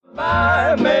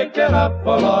by making up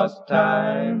for lost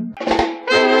time.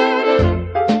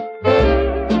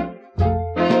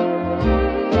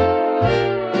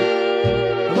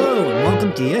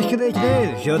 Welcome to Yesterday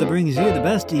Today, the show that brings you the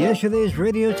best of yesterday's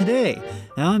radio today.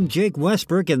 I'm Jake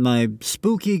Westbrook, and my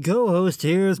spooky co-host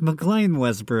here is McLean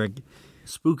Westbrook.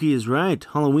 Spooky is right.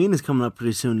 Halloween is coming up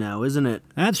pretty soon now, isn't it?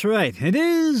 That's right. It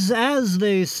is, as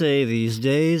they say these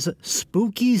days,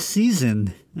 spooky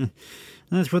season.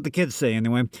 That's what the kids say,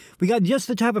 anyway. We got just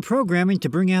the type of programming to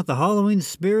bring out the Halloween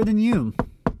spirit in you.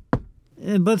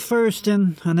 But first,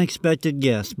 an unexpected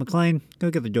guest. McLean, go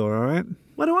get the door, all right?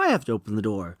 Why do I have to open the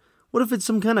door? What if it's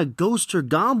some kind of ghost or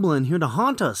goblin here to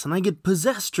haunt us and I get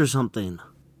possessed or something?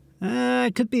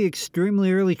 It could be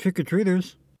extremely early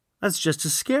trick-or-treaters. That's just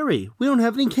as scary. We don't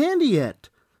have any candy yet.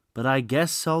 But I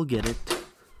guess I'll get it.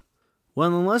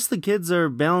 Well, unless the kids are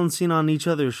balancing on each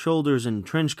other's shoulders in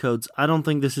trench coats, I don't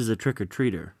think this is a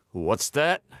trick-or-treater. What's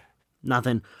that?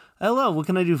 Nothing. Hello, what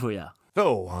can I do for you?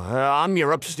 Oh, I'm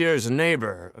your upstairs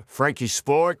neighbor, Frankie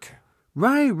Spork.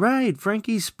 Right.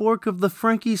 Frankie Spork of the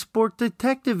Frankie Spork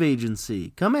Detective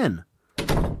Agency. Come in.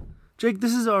 Jake,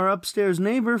 this is our upstairs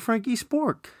neighbor, Frankie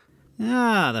Spork.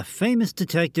 Ah, the famous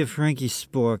detective Frankie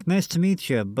Spork. Nice to meet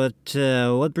you, but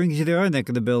what brings you to our neck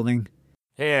of the building?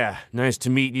 Yeah, nice to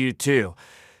meet you too.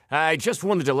 I just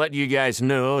wanted to let you guys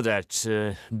know that,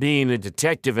 being a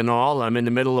detective and all, I'm in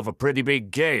the middle of a pretty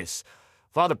big case.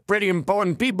 A lot of pretty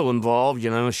important people involved,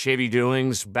 shady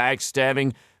doings,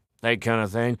 backstabbing, that kind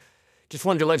of thing. Just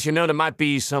wanted to let you know there might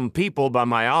be some people by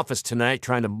my office tonight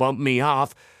trying to bump me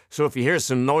off, so if you hear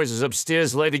some noises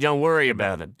upstairs later, don't worry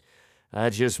about it.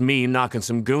 That's just me knocking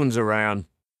some goons around.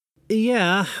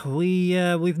 Yeah,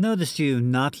 we've noticed you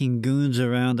knocking goons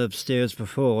around upstairs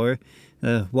before.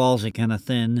 The walls are kind of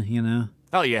thin,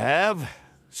 Oh, you have?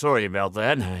 Sorry about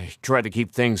that. I tried to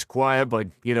keep things quiet, but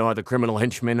you know how the criminal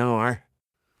henchmen are.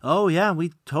 Oh, yeah,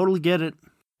 we totally get it.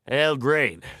 Well,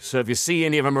 great. So if you see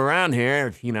any of them around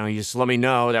here, you just let me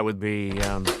know. That would be,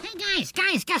 Hey,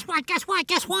 guys, guess what?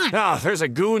 Ah, there's a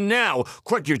goon now.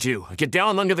 Quick, you two. Get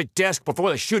down under the desk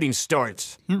before the shooting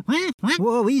starts. What?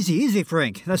 Whoa, easy,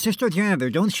 Frank. That's just our janitor.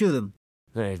 Don't shoot him.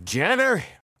 The janitor?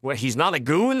 What, he's not a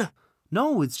goon?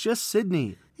 No, it's just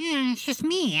Sydney. Yeah, it's just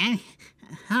me.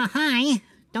 Hi.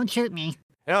 Don't shoot me.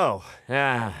 Oh,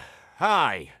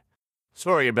 hi.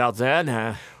 Sorry about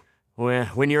that.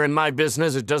 When you're in my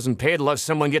business, it doesn't pay to let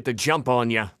someone get the jump on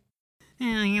you.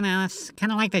 It's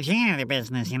kind of like the janitor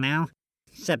business,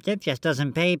 Except it just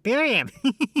doesn't pay, period.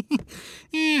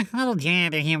 Little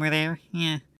janitor humor there,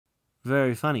 yeah.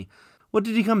 Very funny. What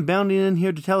did you come bounding in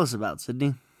here to tell us about,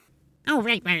 Sydney? Oh,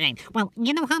 right. Well,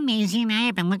 you know how Maisie and I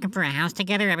have been looking for a house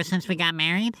together ever since we got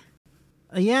married?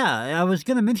 Yeah, I was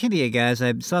gonna mention to you guys,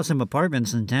 I saw some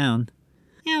apartments in town.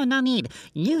 Oh, no need.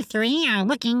 You three are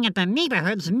looking at the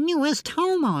neighborhood's newest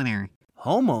homeowner.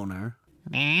 Homeowner?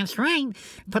 That's right.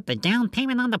 Put the down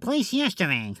payment on the place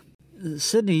yesterday.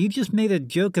 Sydney, you just made a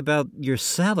joke about your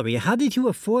salary. How did you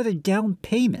afford a down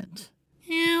payment?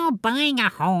 Oh, buying a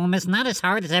home is not as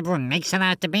hard as everyone makes it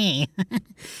out to be.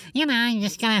 You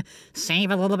just gotta save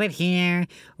a little bit here,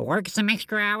 work some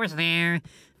extra hours there,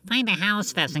 find a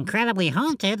house that's incredibly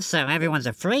haunted so everyone's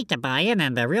afraid to buy it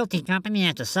and the realty company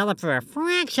has to sell it for a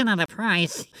fraction of the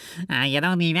price. You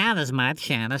don't need out as much.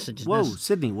 Whoa,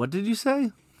 Sydney, what did you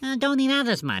say? Don't need out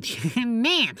as much.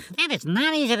 Man, that is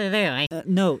not easy to do.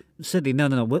 No, Sydney,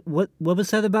 no. What was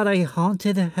that about a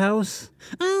haunted house?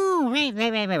 Oh,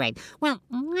 right. Well,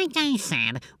 like I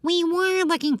said, we were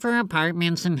looking for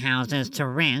apartments and houses to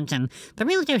rent, and the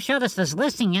realtor showed us this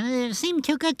listing, and it seemed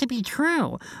too good to be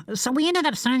true. So we ended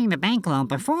up signing the bank loan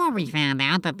before we found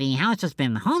out that the house has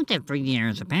been haunted for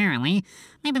years, apparently.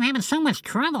 They've been having so much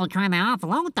trouble trying to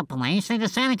offload the place, they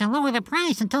decided to lower the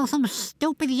price until some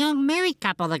stupid young married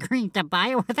couple agreed to buy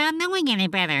it without knowing any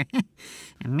better.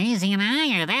 And Maisie and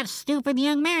I are that stupid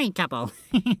young married couple.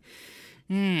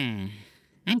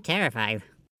 I'm terrified.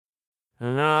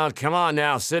 No, come on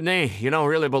now, Sydney. You don't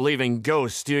really believe in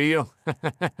ghosts, do you?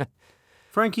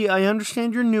 Frankie, I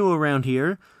understand you're new around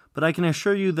here, but I can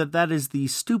assure you that is the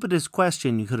stupidest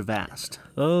question you could have asked.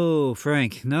 Oh,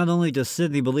 Frank, not only does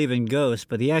Sydney believe in ghosts,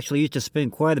 but he actually used to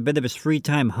spend quite a bit of his free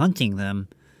time hunting them.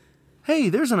 Hey,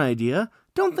 there's an idea.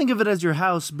 Don't think of it as your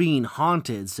house being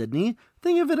haunted, Sydney.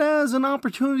 Think of it as an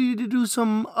opportunity to do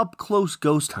some up-close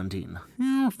ghost hunting.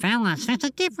 Oh, fellas, there's a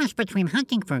difference between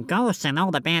hunting for ghosts in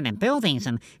old abandoned buildings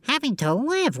and having to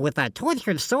live with the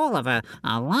tortured soul of a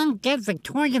long-dead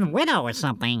Victorian widow or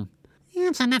something.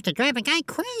 It's enough to drive a guy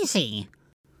crazy.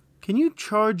 Can you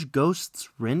charge ghosts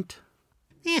rent?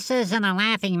 This isn't a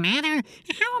laughing matter.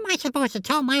 How am I supposed to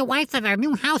tell my wife that our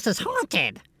new house is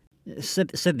haunted?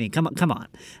 Sydney, come on.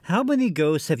 How many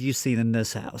ghosts have you seen in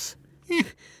this house? I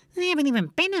haven't even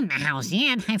been in the house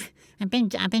yet. I've been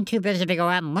too busy to go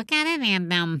out and look at it,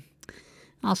 and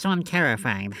also I'm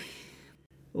terrified.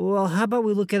 Well, how about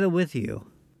we look at it with you?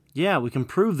 Yeah, we can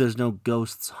prove there's no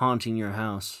ghosts haunting your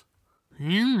house.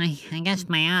 Well, I guess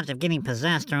my odds of getting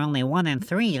possessed are only 1 in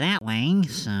 3 that way,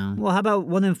 so... Well, how about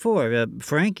 1 in 4?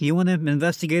 Frank, you want to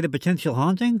investigate a potential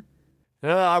haunting?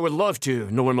 I would love to,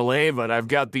 normally, but I've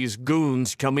got these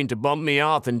goons coming to bump me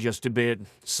off in just a bit,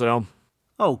 so...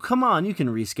 Oh, come on, you can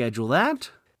reschedule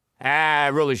that. I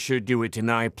really should do it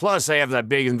tonight. Plus, I have that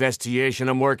big investigation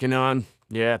I'm working on.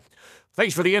 Yeah.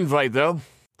 Thanks for the invite, though.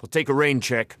 I'll take a rain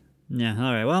check. Yeah,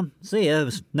 all right. Well, see ya. It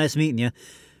was nice meeting you.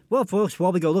 Well, folks,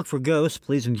 while we go look for ghosts,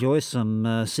 please enjoy some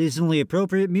seasonally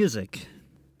appropriate music.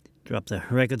 Drop the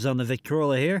records on the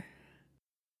Victrola here.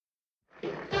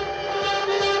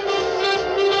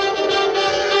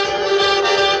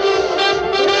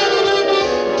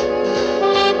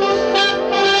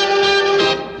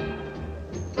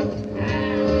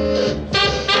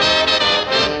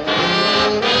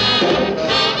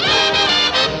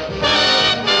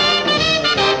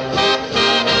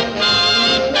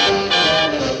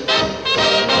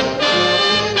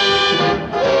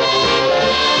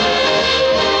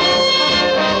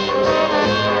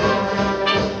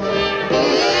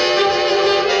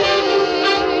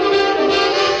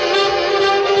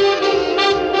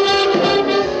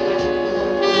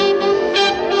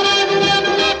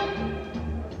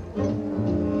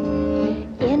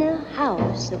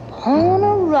 Upon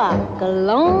a rock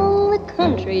along the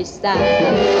countryside.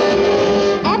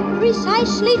 At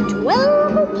precisely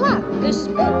 12 o'clock, the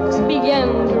spooks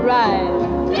began to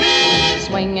ride.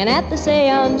 Swinging at the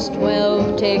seance,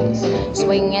 12 ticks.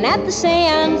 Swinging at the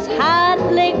seance, hot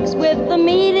licks with the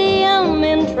medium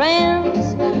in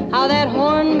trance. How that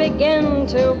horn began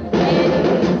to bend.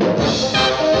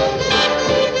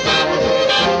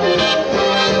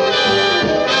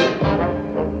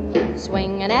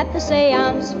 Swinging at the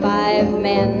seance, 5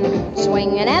 men.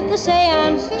 Swinging at the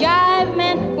seance, jive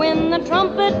men. When the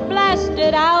trumpet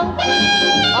blasted out,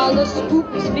 all the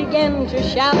spooks began to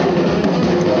shout.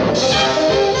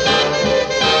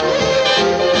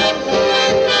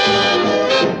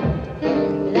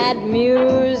 That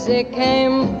music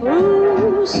came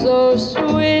through so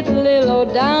sweetly low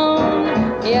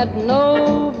down, yet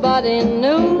nobody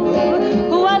knew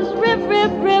who was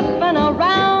riffing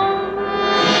around.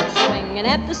 Swinging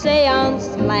at the seance,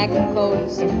 black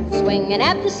coats. Swinging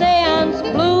at the seance,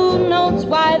 blue notes.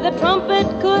 Why, the trumpet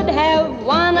could have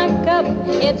won a cup.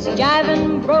 Its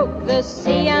jiving broke the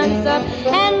seance up.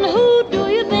 And who do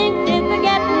you think did the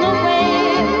getting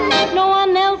away? No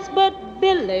one else but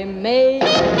Billy May.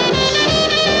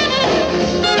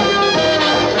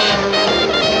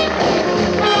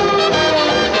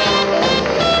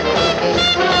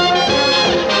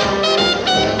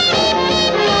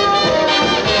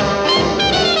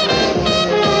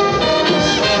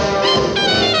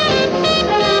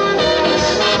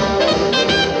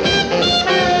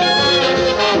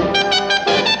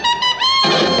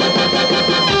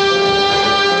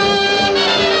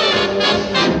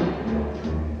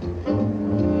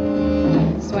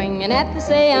 Swinging at the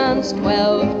seance,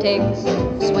 12 ticks.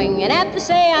 Swinging at the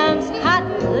seance, hot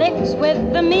licks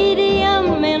with the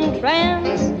medium in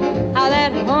trance. How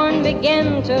that horn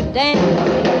began to dance.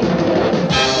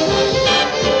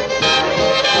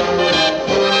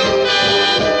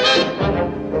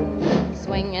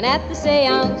 Swinging at the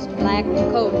seance, black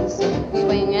coats.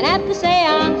 Swinging at the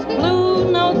seance,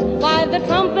 blue notes. Why, the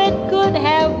trumpet could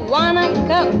have won a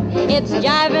cup. Its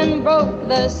jiving broke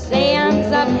the seance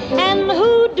up. And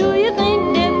who do you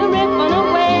think did the ripping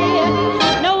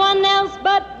away? No one else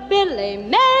but Billy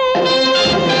May.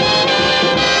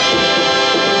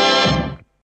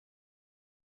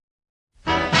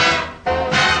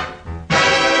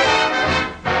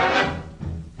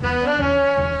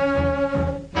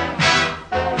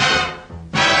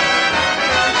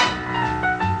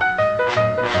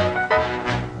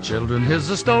 Children, here's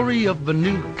the story of a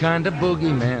new kind of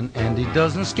boogeyman, and he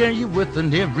doesn't scare you with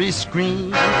an eerie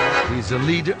scream. He's a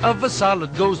leader of a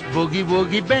solid ghost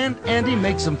boogie-woogie band, and he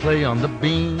makes them play on the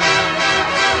beam.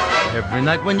 Every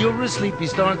night when you're asleep, he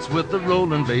starts with a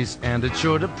rolling bass, and it's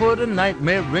sure to put a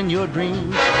nightmare in your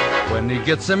dreams. When he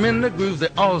gets them in the groove, they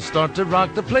all start to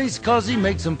rock the place, 'cause he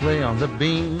makes them play on the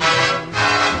beam.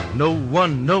 No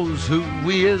one knows who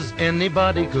he is,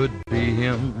 anybody could be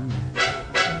him.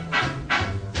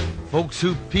 Folks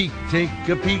who peek take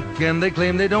a peek and they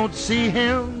claim they don't see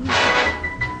him.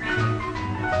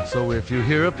 So if you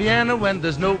hear a piano and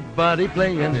there's nobody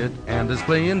playing it, and it's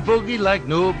playing boogie like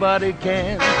nobody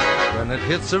can, When it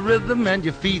hits a rhythm and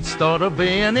your feet start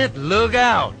obeying it, look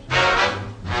out.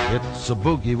 It's a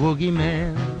boogie-woogie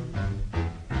man.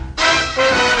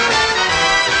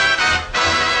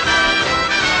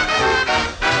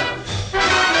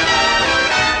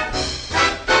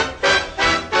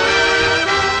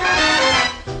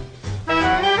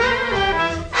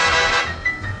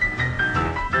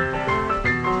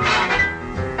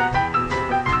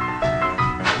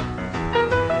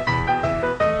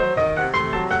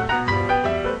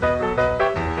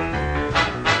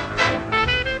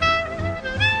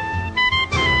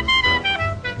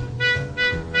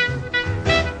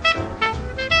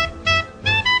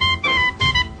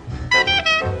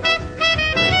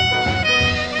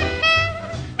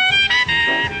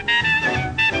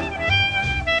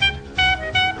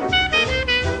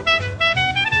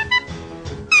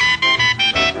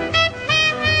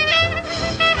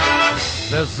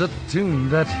 There's a tune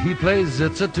that he plays,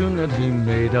 it's a tune that he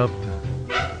made up.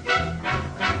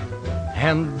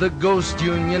 And the ghost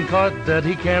union card that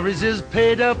he carries is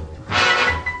paid up.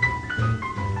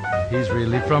 He's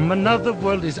really from another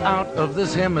world, he's out of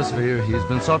this hemisphere. He's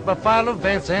been sought by Philo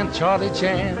Vance and Charlie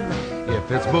Chan.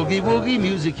 If it's boogie-woogie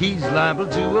music, he's liable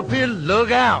to appear.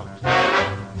 Look out!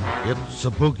 It's a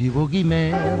boogie-woogie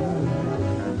man.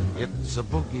 It's a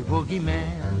boogie-woogie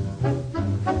man.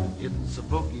 It's a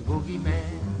boogie-woogie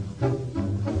man.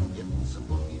 It's a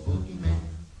boogie-woogie man.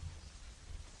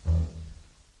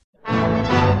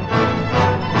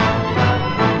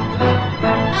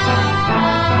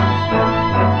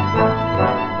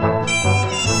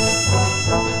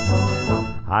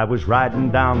 I was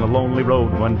riding down the lonely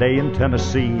road one day in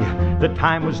Tennessee. The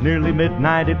time was nearly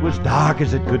midnight, it was dark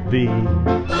as it could be.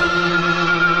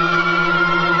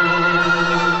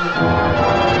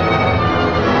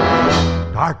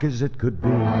 Dark as it could be.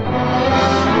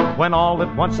 When all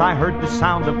at once I heard the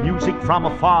sound of music from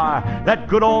afar, that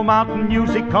good old mountain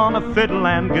music on a fiddle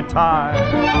and guitar.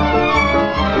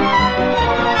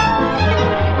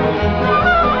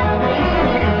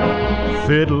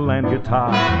 Fiddle and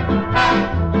guitar.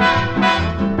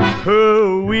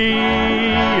 Hoo-wee,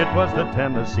 it was the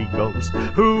Tennessee Ghost.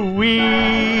 Hoo-wee,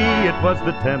 it was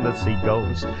the Tennessee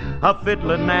Ghost. A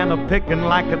fiddling and a picking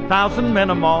like 1,000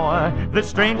 men or more. The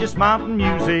strangest mountain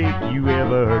music you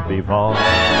ever heard before.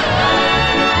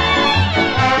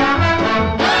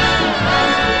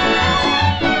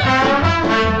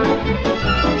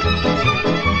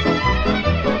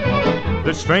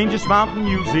 The strangest mountain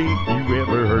music you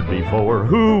ever heard before.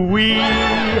 Hoo-wee,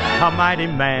 a mighty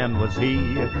man was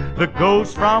he, the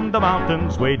ghost from the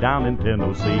mountains way down in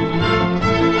Tennessee.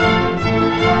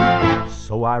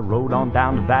 So I rode on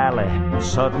down the valley, and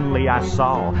suddenly I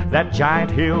saw that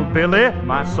giant hillbilly.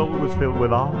 My soul was filled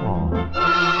with awe.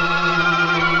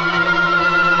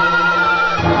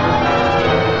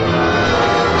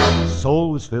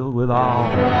 Soul was filled with awe.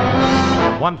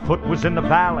 One foot was in the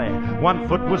valley, one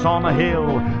foot was on a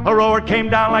hill. A roar came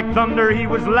down like thunder, he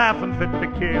was laughing fit to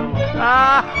kill.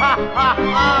 Ah, ha, ha,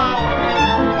 ha.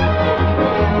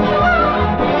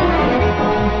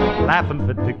 Laughing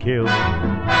fit to kill.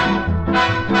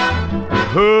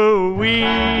 Hoo-wee,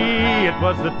 it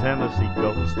was the Tennessee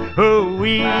Ghost.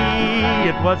 Hoo-wee,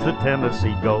 it was the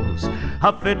Tennessee Ghost.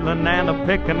 A fiddling and a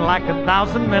picking like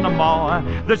 1,000 men or more.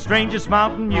 The strangest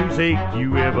mountain music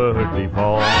you ever heard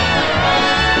before.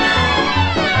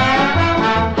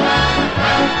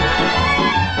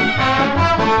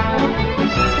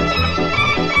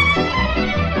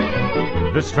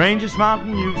 The strangest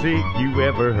mountain music you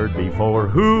ever heard before.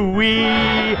 Hoo-wee,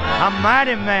 a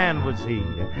mighty man was he,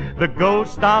 the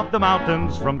ghost of the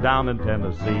mountains from down in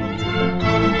Tennessee.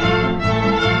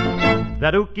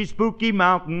 That ooky spooky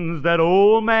mountains, that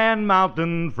old man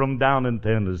mountain from down in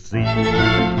Tennessee.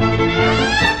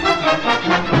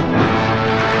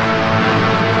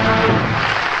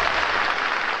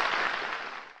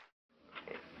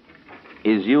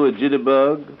 Is you a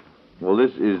jitterbug? Well,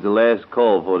 this is the last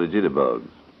call for the jitterbugs.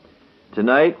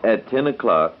 Tonight at 10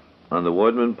 o'clock on the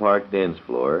Wardman Park dance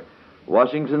floor,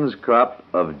 Washington's crop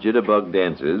of jitterbug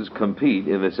dancers compete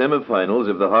in the semifinals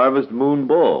of the Harvest Moon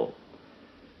Ball,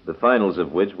 the finals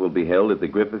of which will be held at the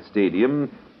Griffith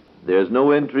Stadium. There's no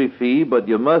entry fee, but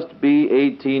you must be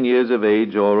 18 years of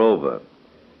age or over.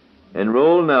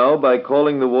 Enroll now by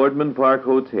calling the Wardman Park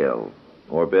Hotel,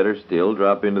 or better still,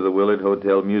 drop into the Willard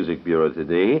Hotel Music Bureau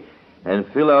today and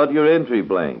fill out your entry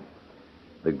blank.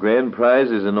 The grand prize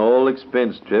is an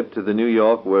all-expense trip to the New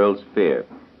York World's Fair.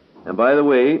 And by the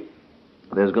way,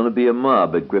 there's going to be a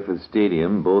mob at Griffith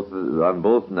Stadium on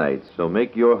both nights, so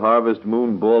make your Harvest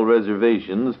Moon Ball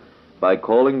reservations by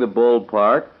calling the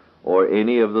ballpark or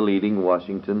any of the leading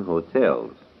Washington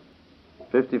hotels.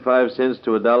 55 cents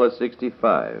to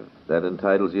 $1.65. That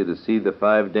entitles you to see the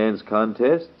 5 dance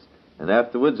contests, and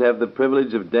afterwards have the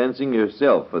privilege of dancing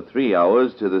yourself for 3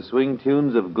 hours to the swing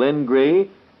tunes of Glenn Gray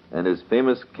and his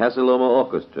famous Casa Loma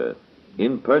Orchestra,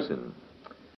 in person.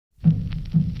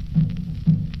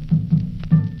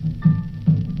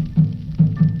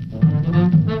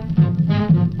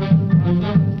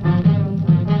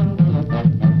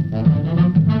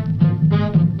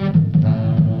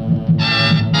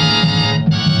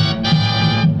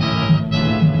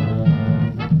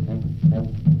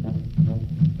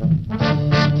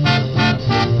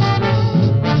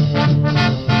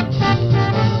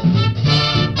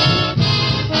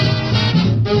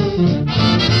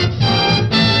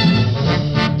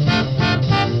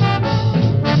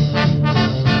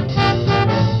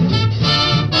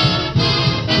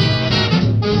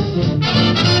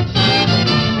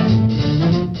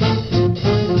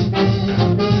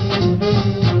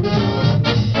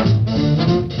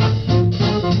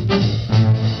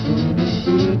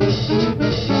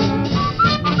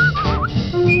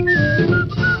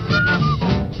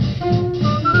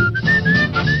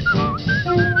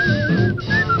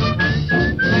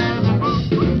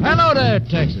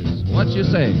 Texas. What you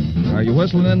say? Are you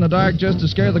whistling in the dark just to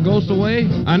scare the ghosts away?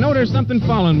 I know there's something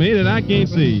following me that I can't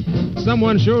see.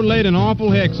 Someone sure laid an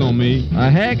awful hex on me. A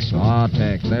hex? Aw,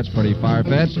 Tex, that's pretty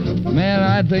far-fetched. Man,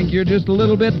 I think you're just a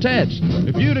little bit touched.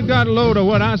 If you'd have got a load of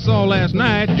what I saw last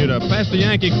night, you'd have passed the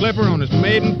Yankee Clipper on its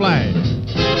maiden flight.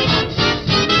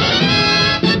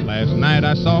 Last night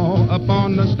I saw up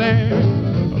on the stair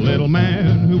a little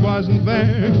man who wasn't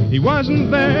there. He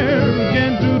wasn't there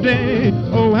again today.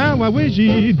 Oh, how I wish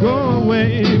he'd go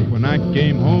away. When I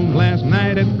came home last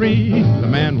night at 3, the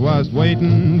man was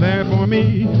waiting there for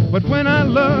me. But when I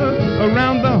looked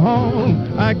around the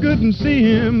hall, I couldn't see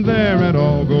him there at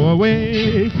all. Go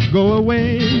away, go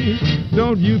away.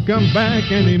 Don't you come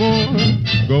back anymore.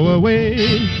 Go away,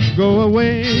 go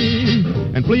away.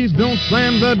 And please don't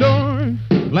slam the door.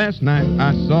 Last night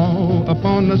I saw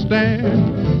upon the stair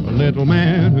a little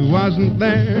man who wasn't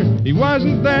there. He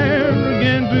wasn't there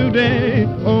again today.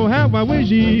 Oh, how I wish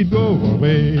he'd go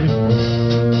away.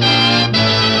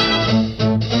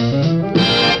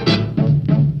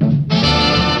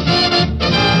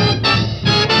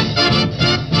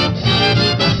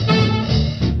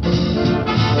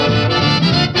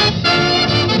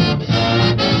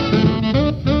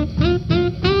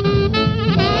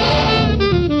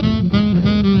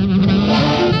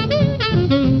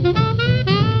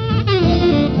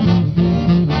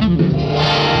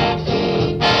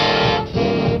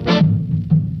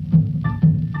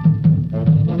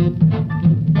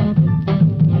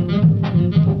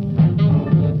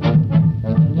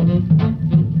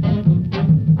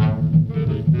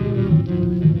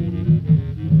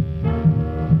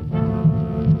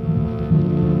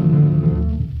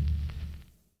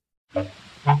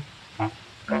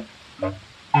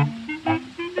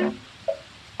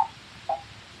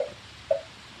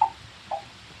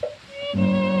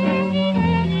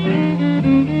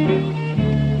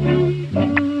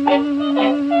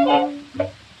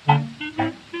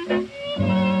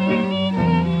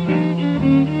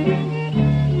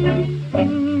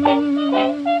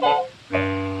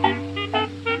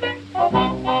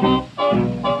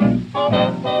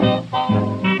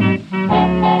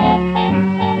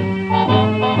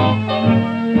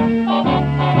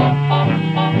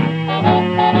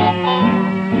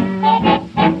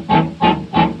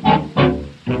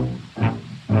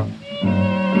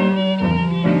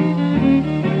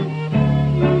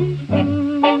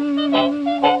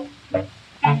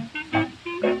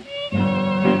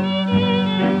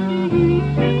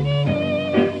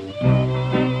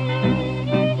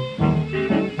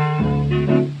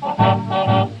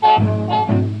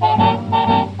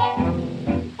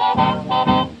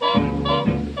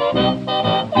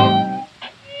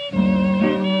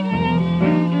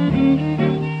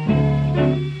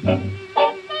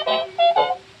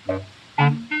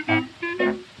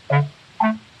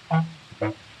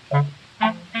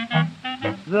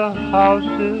 The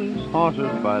house is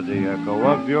haunted by the echo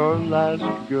of your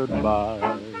last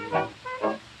goodbye.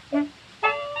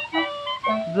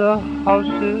 The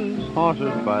house is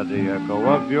haunted by the echo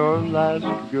of your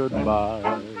last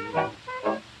goodbye.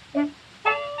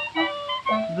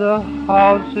 The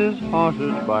house is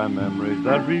haunted by memories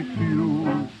that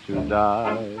refuse to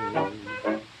die.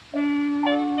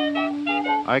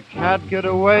 I can't get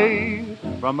away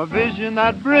from a vision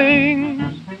that brings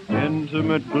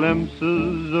intimate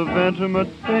glimpses of intimate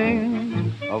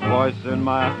things. A voice in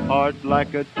my heart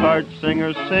like a tart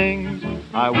singer sings.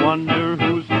 I wonder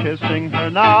who's kissing her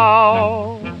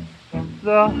now.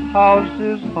 The house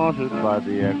is haunted by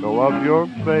the echo of your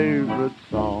favorite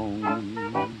song.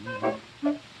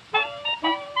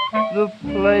 The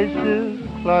place is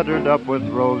cluttered up with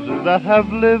roses that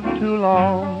have lived too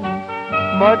long,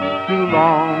 much too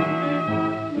long.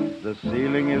 The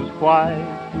ceiling is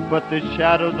white, but the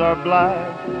shadows are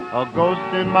black. A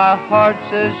ghost in my heart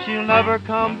says she'll never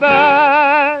come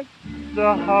back.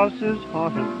 The house is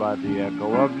haunted by the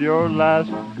echo of your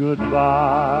last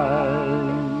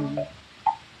goodbye.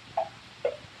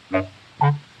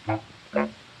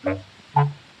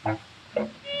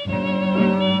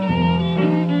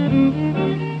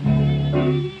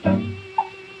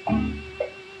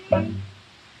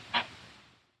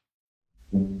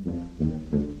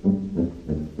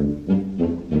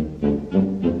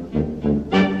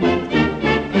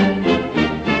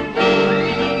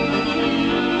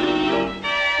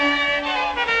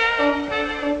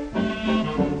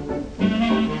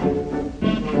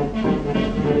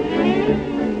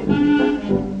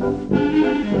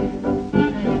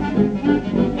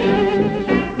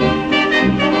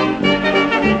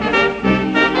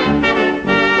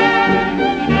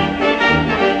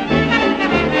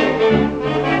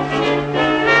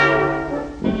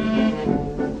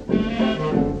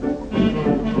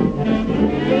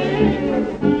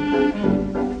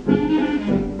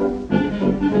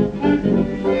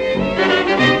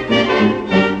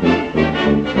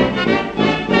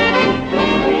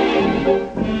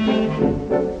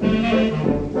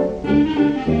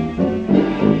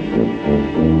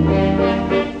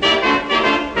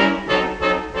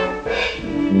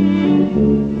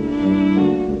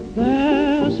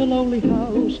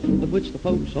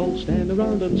 Folks all stand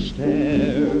around and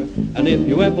stare, and if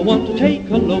you ever want to take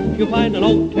a look, you'll find an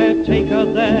old caretaker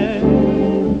there.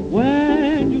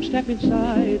 When you step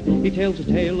inside, he tells a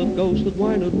tale of ghosts that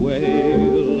whine and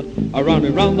wail,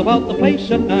 running round about the place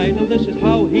at night, and this is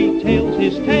how he tells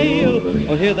his tale.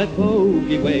 Oh, hear that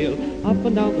bogey wail, up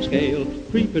and down the scale,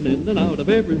 creeping in and out of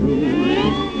every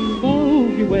room.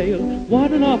 Bogey wail,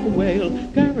 what an awful wail,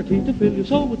 guaranteed to fill your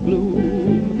soul with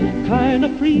gloom. Kind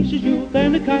of freezes you,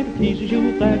 then it kind of teases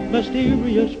you, that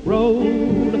mysterious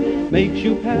groan makes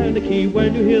you panicky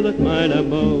when you hear that minor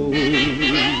moan.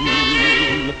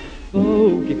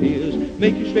 Bogey fears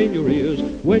make you strain your ears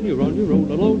when you're on your own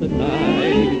alone at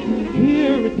night.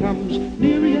 Here it comes,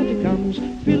 nearer yet it comes,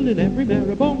 filling every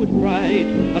marrow with fright.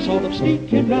 A sort of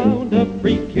sneaking round, a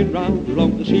freaking round, you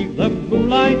long to see the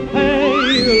moonlight pale.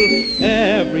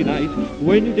 Every night,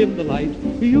 when you dim the light,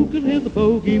 you can hear the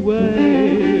bogey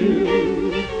wail.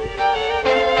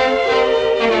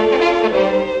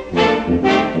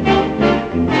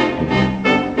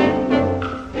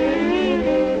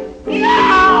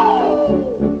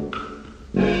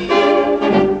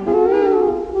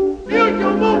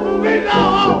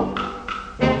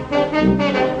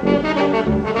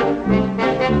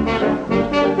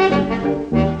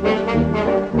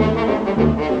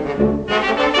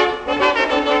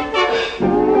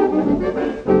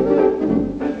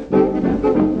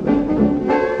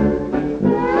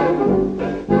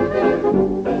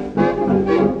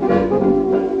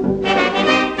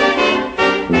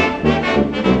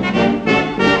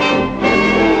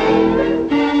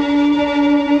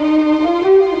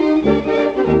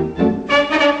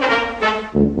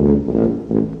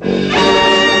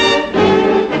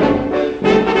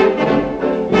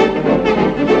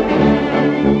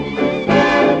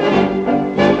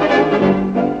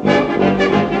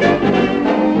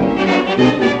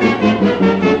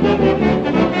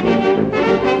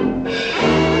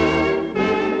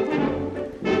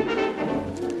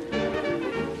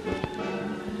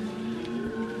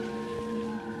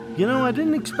 You know, I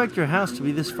didn't expect your house to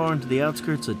be this far into the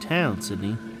outskirts of town,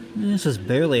 Sidney. This is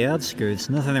barely outskirts,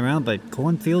 nothing around but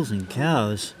cornfields and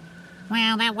cows.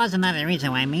 Well, that was another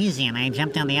reason why Maisie and I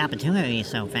jumped on the opportunity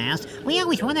so fast. We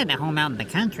always wanted a home out in the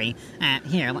country.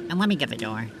 Here, let me get the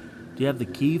door. Do you have the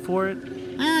key for it?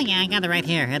 Oh, yeah, I got it right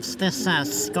here. It's this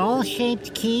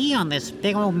skull-shaped key on this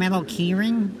big old metal key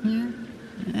ring here.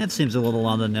 That seems a little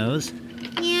on the nose.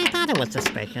 Yeah, I thought it was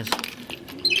suspicious.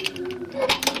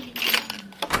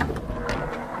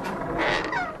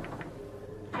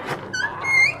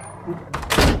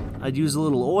 I'd use a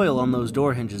little oil on those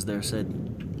door hinges there, Sid.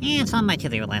 Yeah, it's on my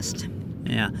to-do list.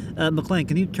 Yeah. McLean,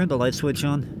 can you turn the light switch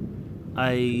on?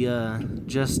 I,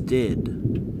 just did.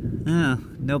 Oh,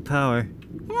 no power.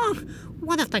 Well,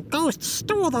 what if the ghost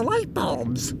stole the light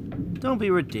bulbs? Don't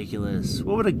be ridiculous.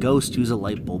 What would a ghost use a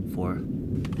light bulb for?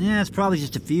 Yeah, it's probably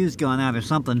just a fuse going out or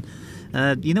something.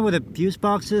 You know what a fuse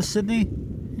box is, Sidney?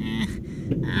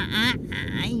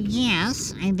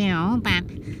 Yes, I do, but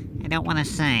I don't want to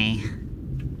say.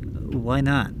 Why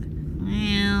not?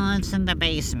 Well, it's in the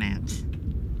basement.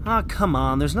 Oh, come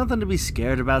on. There's nothing to be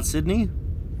scared about, Sydney.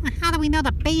 How do we know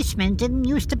the basement didn't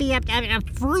used to be a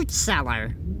fruit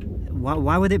cellar?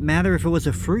 Why would it matter if it was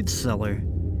a fruit cellar?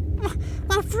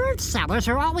 Well, fruit cellars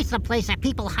are always the place that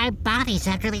people hide bodies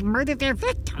after they murdered their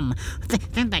victim.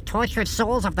 Then the tortured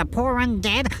souls of the poor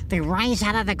undead, they rise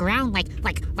out of the ground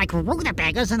like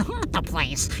rutabagas and haunt the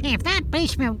place. If that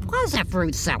basement was a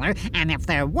fruit cellar, and if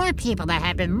there were people that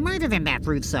had been murdered in that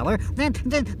fruit cellar, then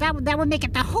that would make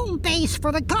it the home base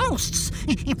for the ghosts.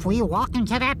 If we walk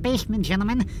into that basement,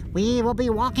 gentlemen, we will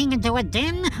be walking into a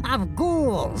den of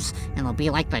ghouls. It'll be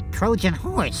like the Trojan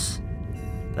horse.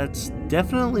 That's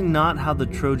definitely not how the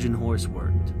Trojan horse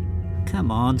worked.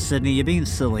 Come on, Sydney, you're being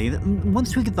silly.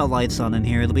 Once we get the lights on in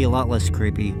here, it'll be a lot less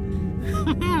creepy.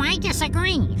 I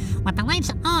disagree. With the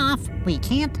lights off, we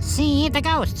can't see the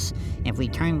ghosts. If we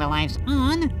turn the lights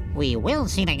on, we will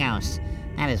see the ghosts.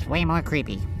 That is way more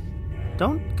creepy.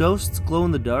 Don't ghosts glow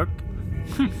in the dark?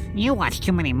 You watch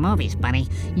too many movies, buddy.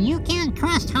 You can't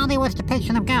trust Hollywood's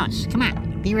depiction of ghosts. Come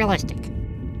on, be realistic.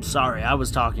 Sorry, I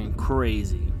was talking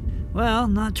crazy. Well,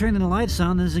 not turning the lights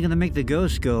on isn't going to make the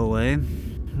ghosts go away.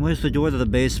 Where's the door to the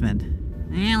basement?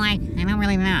 Well, I don't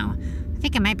really know. I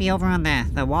think it might be over on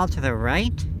the wall to the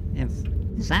right.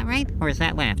 Is that right, or is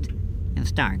that left?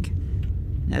 It's dark.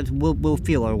 We'll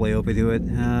feel our way over to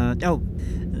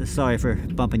it. Sorry for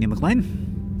bumping you,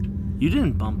 McLean. You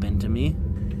didn't bump into me.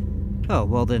 Oh,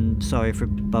 well then, sorry for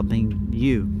bumping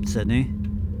you, Sydney.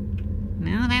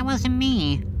 No, that wasn't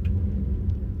me.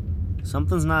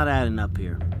 Something's not adding up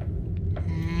here.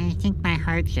 I think my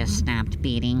heart just stopped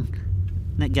beating.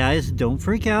 Now, guys, don't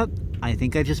freak out. I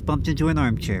think I just bumped into an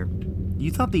armchair. You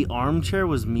thought the armchair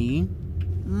was me?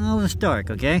 Oh, it's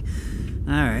dark, okay?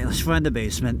 Alright, let's find the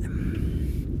basement.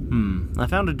 I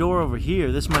found a door over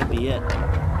here. This might be it.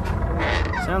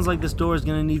 Sounds like this door is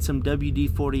gonna need some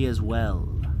WD-40 as well.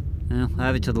 Well,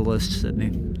 add it to the list, Sydney.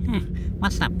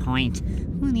 What's the point?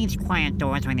 Who needs quiet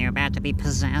doors when you're about to be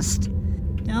possessed?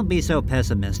 Don't be so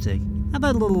pessimistic. How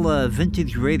about a little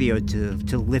vintage radio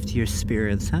to lift your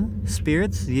spirits, huh?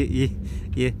 Spirits? You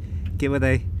get what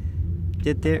I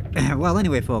did there? Well,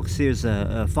 anyway, folks, here's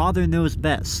Father Knows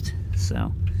Best.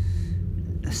 So,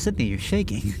 Sydney, you're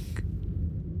shaking.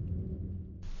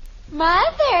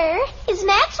 Mother, is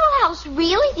Maxwell House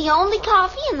really the only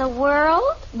coffee in the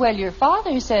world? Well, your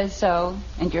father says so,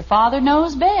 and your father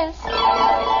knows best.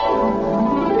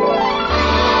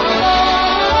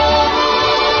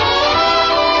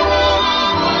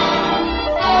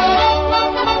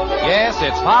 Yes,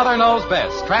 it's Father Knows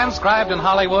Best, transcribed in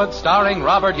Hollywood, starring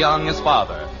Robert Young as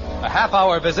father. A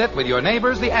half-hour visit with your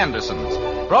neighbors, the Andersons.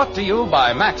 Brought to you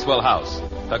by Maxwell House,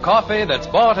 the coffee that's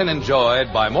bought and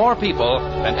enjoyed by more people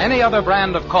than any other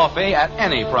brand of coffee at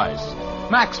any price.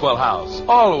 Maxwell House,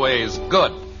 always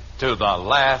good to the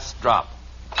last drop.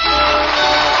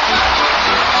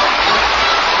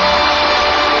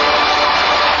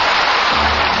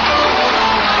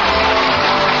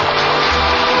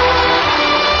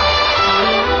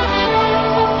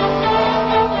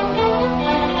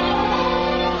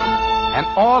 And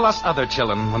all us other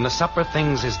chillun, when the supper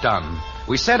things is done,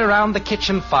 we set around the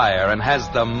kitchen fire and has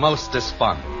the mostest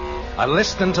fun.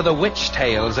 A-listening to the witch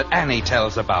tales that Annie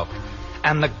tells about,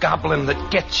 and the goblin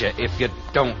that gets you if you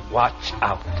don't watch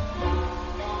out.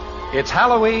 It's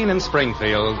Halloween in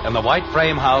Springfield, and the white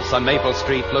frame house on Maple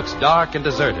Street looks dark and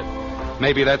deserted.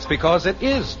 Maybe that's because it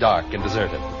is dark and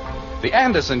deserted. The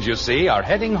Andersons, you see, are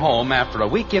heading home after a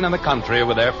weekend in the country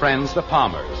with their friends, the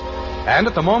Palmers. And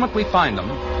at the moment we find them,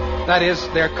 that is,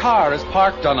 their car is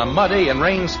parked on a muddy and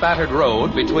rain-spattered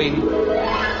road between...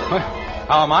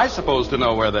 How am I supposed to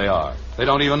know where they are? They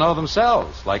don't even know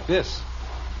themselves, like this.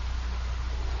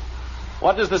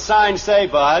 What does the sign say,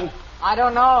 Bud? I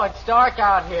don't know. It's dark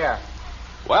out here.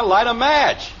 Well, light a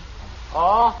match.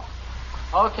 Oh,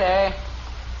 okay.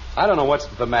 I don't know what's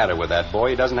the matter with that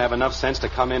boy. He doesn't have enough sense to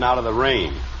come in out of the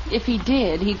rain. If he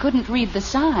did, he couldn't read the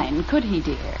sign, could he,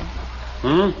 dear?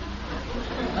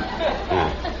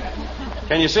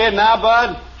 Can you see it now,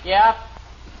 Bud? Yeah.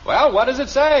 Well, what does it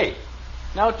say?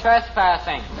 No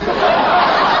trespassing.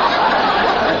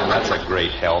 That's a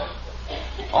great help.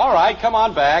 All right, come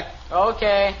on back.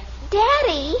 Okay.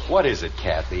 Daddy. What is it,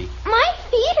 Kathy? My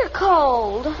feet are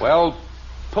cold. Well,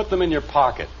 put them in your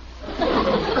pocket.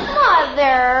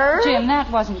 Mother. Jim,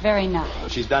 that wasn't very nice.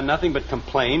 She's done nothing but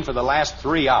complain for the last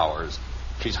 3 hours.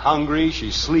 She's hungry,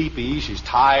 she's sleepy, she's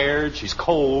tired, she's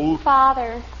cold.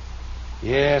 Father.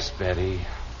 Yes, Betty.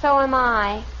 So am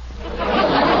I.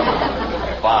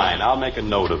 Fine, I'll make a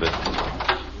note of it.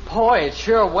 Boy, it's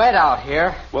sure wet out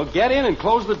here. Well, get in and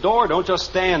close the door. Don't just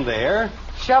stand there.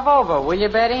 Shove over, will you,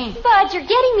 Betty? Bud, you're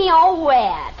getting me all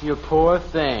wet. You poor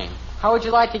thing. How would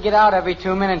you like to get out every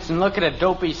 2 minutes and look at a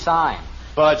dopey sign?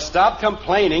 Bud, stop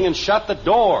complaining and shut the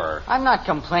door. I'm not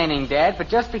complaining, Dad, but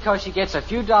just because she gets a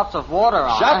few drops of water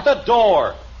on Shut her... the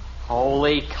door.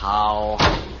 Holy cow.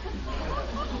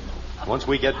 Once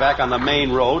we get back on the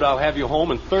main road, I'll have you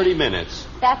home in 30 minutes.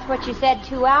 That's what you said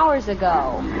 2 hours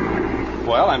ago.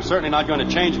 Well, I'm certainly not going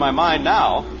to change my mind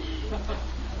now.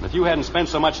 If you hadn't spent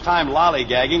so much time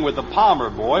lollygagging with the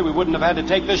Palmer boy, we wouldn't have had to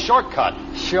take this shortcut.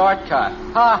 Shortcut?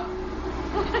 Huh?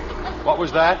 What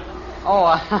was that?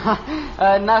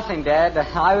 Oh, nothing, Dad.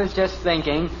 I was just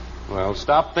thinking. Well,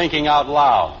 stop thinking out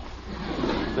loud.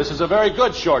 This is a very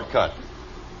good shortcut.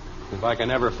 If I can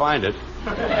ever find it.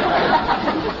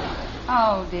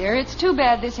 Oh, dear, it's too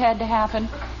bad this had to happen.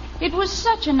 It was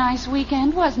such a nice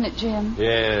weekend, wasn't it, Jim?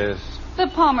 Yes. The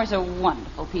Palmers are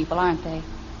wonderful people, aren't they?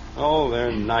 Oh,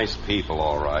 they're nice people,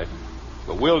 all right.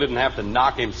 But Will didn't have to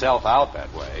knock himself out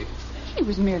that way. He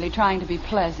was merely trying to be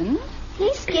pleasant.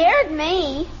 He scared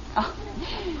me. Oh,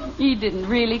 he didn't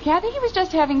really, Kathy. He was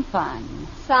just having fun.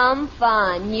 Some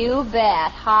fun, you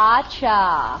bet.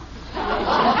 Ha-cha.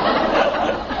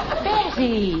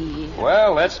 Betty.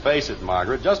 Well, let's face it,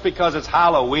 Margaret. Just because it's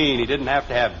Halloween, he didn't have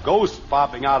to have ghosts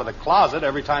popping out of the closet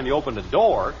every time you opened the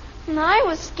door. And I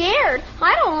was scared.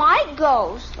 I don't like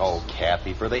ghosts. Oh,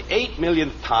 Kathy, for the 8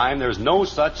 millionth time, there's no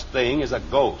such thing as a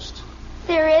ghost.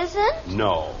 There isn't?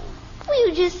 No. Well,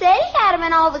 you just said he had them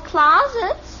in all the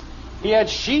closets. He had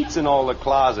sheets in all the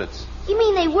closets. You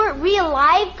mean they weren't real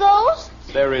live ghosts?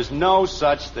 There is no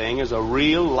such thing as a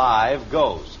real live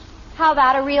ghost. How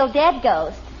about a real dead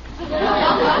ghost?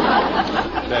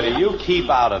 Betty, you keep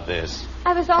out of this.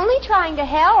 I was only trying to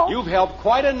help. You've helped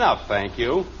quite enough, thank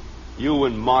you. You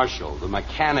and Marshall, the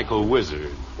mechanical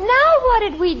wizard. Now what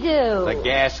did we do? The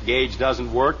gas gauge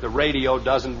doesn't work, the radio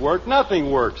doesn't work, nothing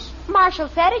works. Marshall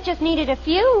said it just needed a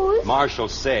fuse. Marshall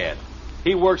said.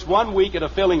 He works 1 week at a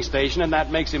filling station, and that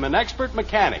makes him an expert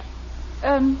mechanic.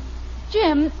 Jim,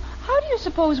 how do you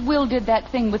suppose Will did that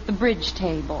thing with the bridge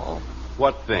table?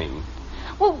 What thing?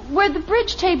 Well, where the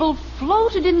bridge table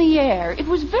floated in the air. It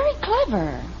was very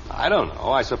clever. I don't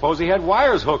know. I suppose he had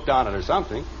wires hooked on it or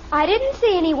something. I didn't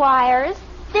see any wires.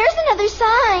 There's another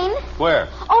sign. Where?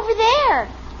 Over there.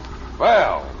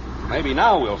 Well, maybe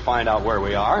now we'll find out where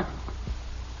we are.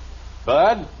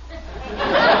 Bud?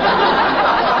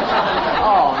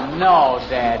 Oh, no,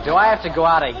 Dad. Do I have to go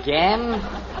out again?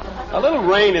 A little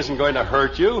rain isn't going to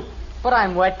hurt you. But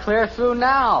I'm wet clear through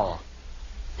now.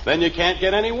 Then you can't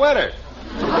get any wetter.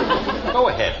 Go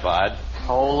ahead, Bud.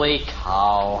 Holy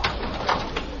cow.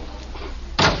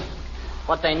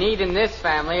 What they need in this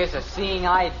family is a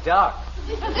seeing-eye duck.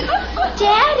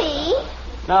 Daddy?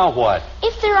 Now what?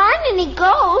 If there aren't any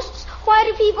ghosts, why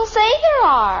do people say there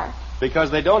are?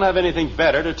 Because they don't have anything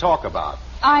better to talk about.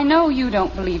 I know you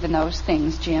don't believe in those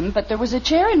things, Jim, but there was a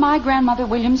chair in my grandmother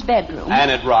William's bedroom. And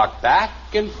it rocked back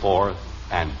and forth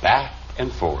and back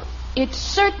and forth. It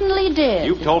certainly did.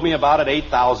 You've told me about it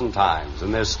 8,000 times,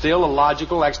 and there's still a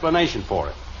logical explanation for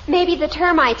it. Maybe the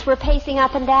termites were pacing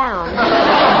up and down.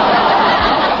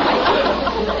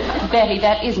 Betty,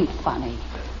 that isn't funny.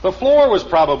 The floor was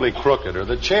probably crooked, or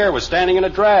the chair was standing in a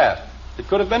draft. It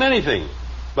could have been anything.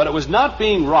 But it was not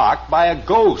being rocked by a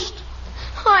ghost.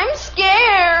 I'm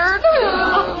scared.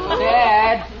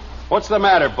 Dad. What's the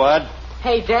matter, Bud?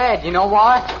 Hey, Dad, you know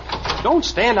what? Don't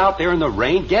stand out there in the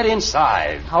rain. Get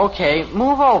inside. Okay,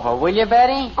 move over, will you,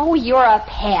 Betty? Oh, you're a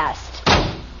pest.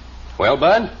 Well,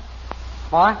 Bud?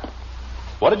 What?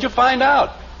 What did you find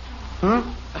out?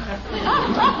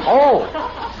 Oh.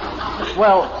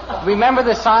 Well, remember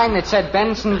the sign that said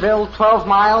Bensonville, 12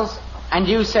 miles? And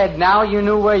you said now you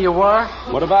knew where you were?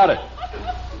 What about it?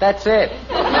 That's it.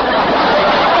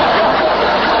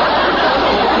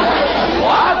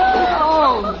 What?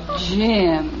 Oh,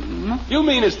 Jim. You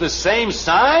mean it's the same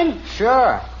sign?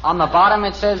 Sure. On the bottom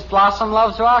it says Blossom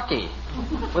Loves Rocky.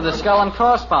 With a skull and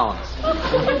crossbones.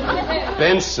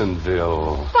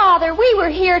 Bensonville. Father, we were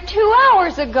here 2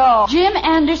 hours ago. Jim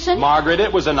Anderson? Margaret,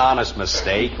 it was an honest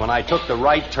mistake. When I took the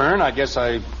right turn, I guess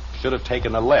I should have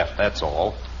taken the left, that's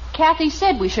all. Kathy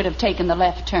said we should have taken the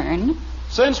left turn.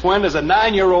 Since when does a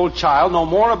 9-year-old child know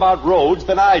more about roads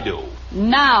than I do?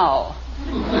 Now.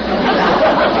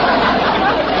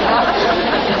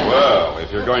 Well,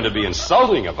 if you're going to be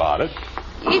insulting about it...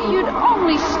 If you'd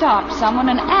only stop someone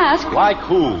and ask... Like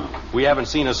who? We haven't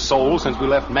seen a soul since we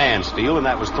left Mansfield, and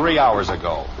that was 3 hours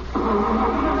ago.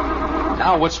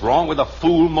 Now what's wrong with a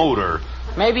fool motor?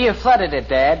 Maybe you flooded it,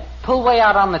 Dad. Pull way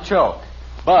out on the choke.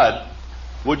 Bud,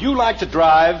 would you like to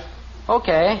drive?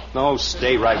 Okay. No,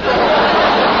 stay right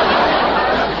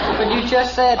But you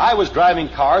just said... I was driving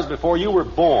cars before you were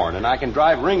born, and I can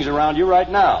drive rings around you right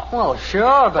now. Well,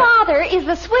 sure, but... Father, is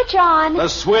the switch on? The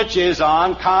switch is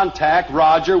on. Contact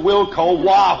Roger, Wilco,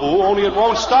 Wahoo, only it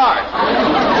won't start.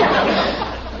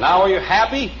 Now, are you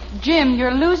happy? Jim,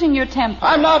 you're losing your temper.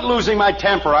 I'm not losing my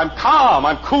temper. I'm calm.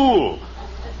 I'm cool.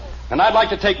 And I'd like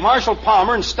to take Marshall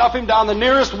Palmer and stuff him down the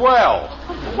nearest well.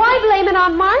 Why blame it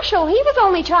on Marshall? He was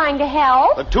only trying to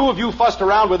help. The two of you fussed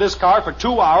around with this car for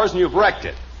 2 hours and you've wrecked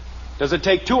it. Does it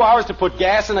take 2 hours to put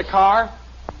gas in a car?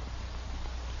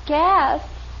 Gas?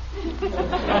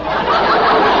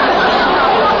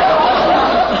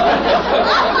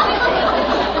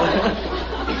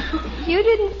 You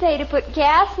didn't say to put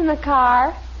gas in the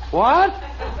car. What?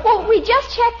 Well, we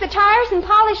just checked the tires and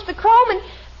polished the chrome, and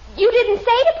you didn't say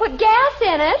to put gas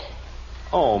in it.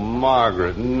 Oh,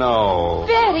 Margaret, no.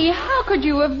 Betty, how could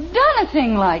you have done a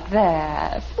thing like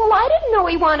that? Well, I didn't know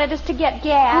he wanted us to get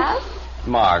gas.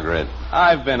 Margaret,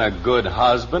 I've been a good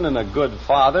husband and a good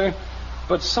father,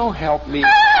 but so help me...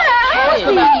 Daddy,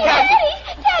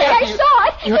 I saw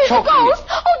it. You're There's choking a ghost.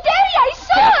 Oh, Daddy, I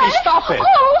saw Kathy, it. stop it.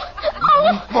 Oh.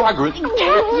 Margaret.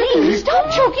 Dad, please, stop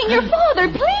choking your father,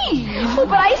 please. Oh,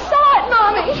 but I saw it,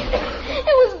 Mommy.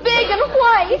 It was big and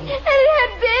white, and it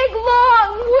had big,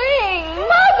 long wings.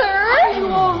 Mother! Are you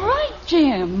all right,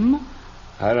 Jim?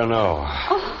 I don't know.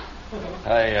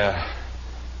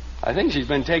 I think she's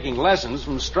been taking lessons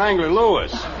from Strangler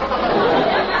Lewis.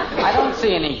 I don't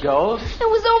see any ghosts. It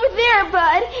was over there,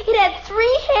 Bud. It had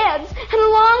 3 heads and a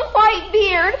long white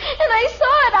beard, and I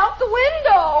saw it out the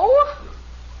window.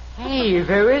 Hey,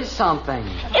 there is something.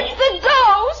 It's the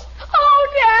ghost. Oh,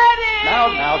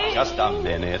 Daddy. Now, just a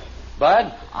minute.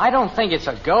 Bud? I don't think it's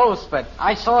a ghost, but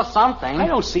I saw something. I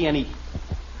don't see any...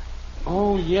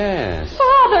 Oh, yes.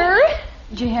 Father.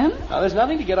 Jim? Now, there's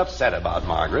nothing to get upset about,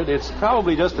 Margaret. It's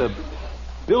probably just a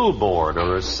billboard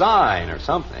or a sign or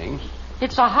something.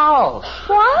 It's a house.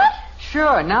 What?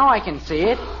 Sure, now I can see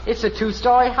it. It's a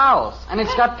 2-story house, and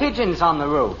it's got pigeons on the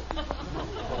roof.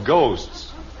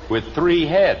 Ghosts with 3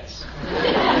 heads.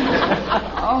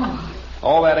 Oh.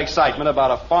 All that excitement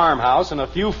about a farmhouse and a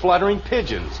few fluttering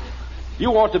pigeons.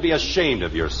 You ought to be ashamed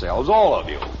of yourselves, all of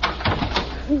you.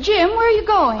 Jim, where are you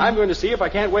going? I'm going to see if I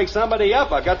can't wake somebody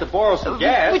up. I've got to borrow some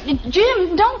gas.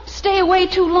 Jim, don't stay away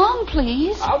too long,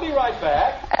 please. I'll be right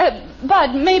back.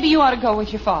 Bud, maybe you ought to go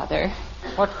with your father.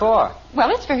 What for?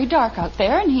 Well, it's very dark out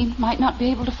there, and he might not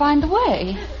be able to find the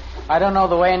way. I don't know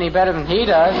the way any better than he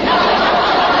does.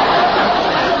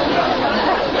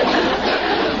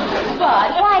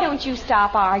 Bud, why don't you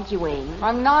stop arguing?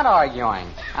 I'm not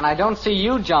arguing, and I don't see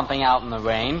you jumping out in the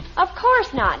rain. Of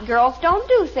course not. Girls don't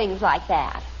do things like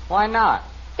that. Why not?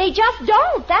 They just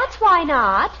don't. That's why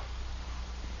not.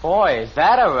 Boy, is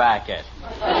that a racket.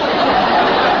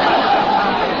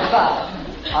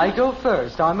 I go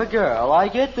first. I'm a girl. I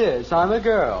get this. I'm a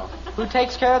girl. Who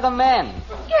takes care of the men?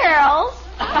 Girls.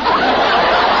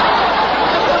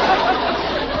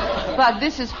 Bud,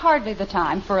 this is hardly the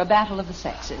time for a battle of the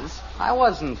sexes. I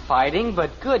wasn't fighting,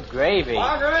 but good gravy.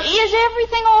 Margaret? Is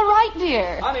everything all right,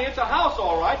 dear? Honey, it's a house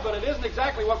all right, but it isn't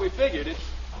exactly what we figured.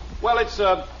 It's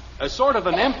a sort of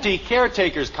an empty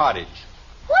caretaker's cottage.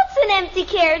 What's an empty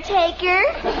caretaker?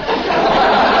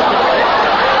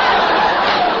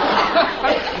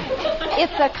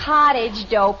 It's a cottage,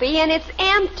 Dopey, and it's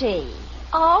empty.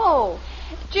 Oh.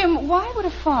 Jim, why would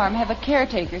a farm have a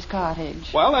caretaker's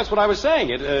cottage? Well, that's what I was saying.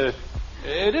 It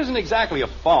isn't exactly a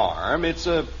farm. It's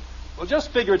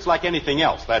just figure it's like anything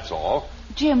else, that's all.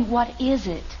 Jim, what is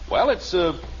it? Well, it's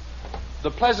the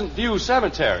Pleasant View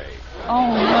Cemetery.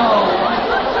 Oh, no.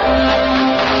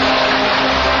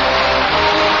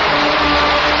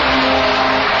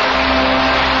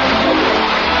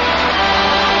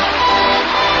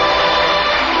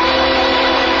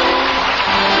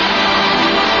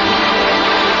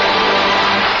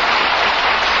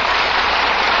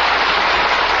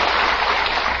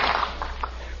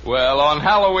 Well, on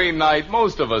Halloween night,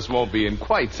 most of us won't be in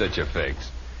quite such a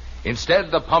fix. Instead,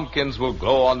 the pumpkins will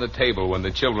glow on the table when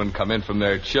the children come in from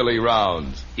their chilly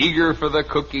rounds, eager for the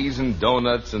cookies and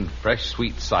donuts and fresh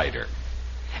sweet cider.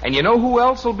 And you know who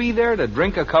else will be there to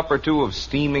drink a cup or two of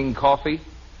steaming coffee?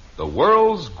 The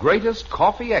world's greatest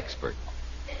coffee expert.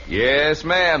 Yes,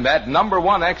 ma'am, that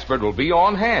 #1 expert will be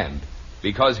on hand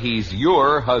because he's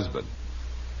your husband.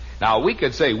 Now, we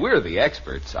could say we're the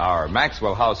experts. Our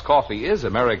Maxwell House coffee is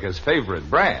America's favorite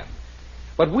brand.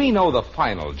 But we know the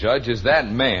final judge is that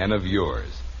man of yours.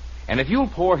 And if you'll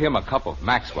pour him a cup of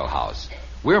Maxwell House,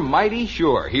 we're mighty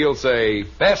sure he'll say,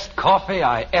 best coffee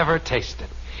I ever tasted.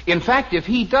 In fact, if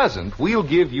he doesn't, we'll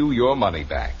give you your money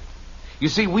back. You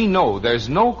see, we know there's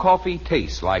no coffee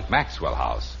tastes like Maxwell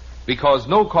House. because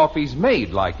no coffee's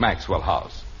made like Maxwell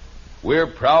House. We're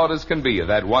proud as can be of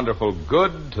that wonderful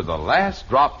good to the last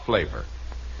drop flavor.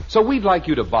 So we'd like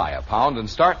you to buy a pound and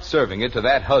start serving it to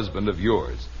that husband of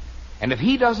yours. And if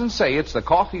he doesn't say it's the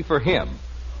coffee for him,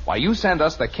 why, you send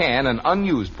us the can and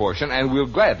unused portion, and we'll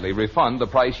gladly refund the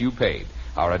price you paid.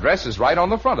 Our address is right on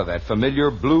the front of that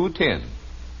familiar blue tin.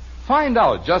 Find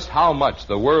out just how much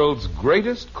the world's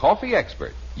greatest coffee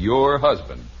expert, your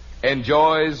husband,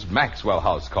 enjoys Maxwell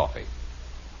House coffee.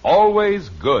 Always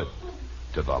good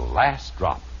to the last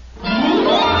drop.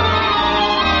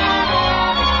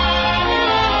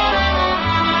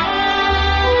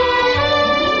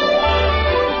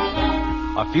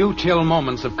 A few chill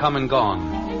moments have come and gone,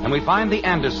 and we find the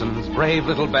Andersons' brave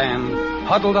little band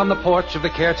huddled on the porch of the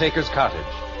caretaker's cottage.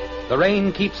 The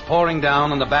rain keeps pouring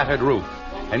down on the battered roof,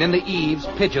 and in the eaves,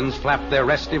 pigeons flap their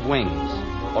restive wings.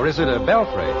 Or is it a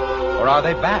belfry? Or are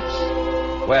they bats?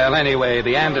 Well, anyway,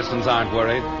 the Andersons aren't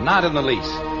worried, not in the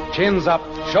least. Chins up,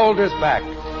 shoulders back,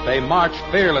 they march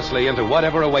fearlessly into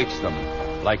whatever awaits them.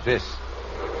 Like this.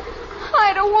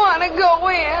 I don't want to go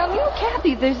in.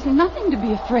 Kathy, there's nothing to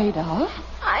be afraid of.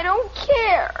 I don't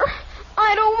care.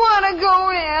 I don't want to go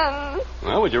in.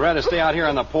 Well, would you rather stay out here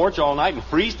on the porch all night and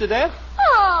freeze to death?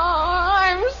 Oh,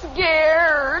 I'm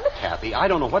scared. Kathy, I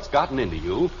don't know what's gotten into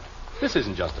you. This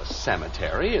isn't just a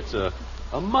cemetery. It's a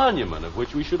monument of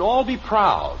which we should all be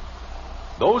proud.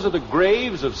 Those are the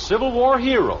graves of Civil War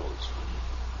heroes.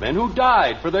 Men who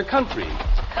died for their country.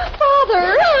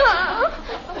 Father!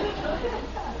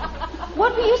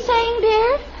 What were you saying,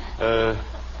 dear?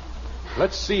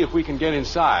 Let's see if we can get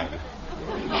inside.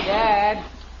 Dad?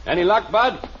 Any luck,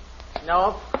 Bud?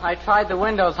 Nope. I tried the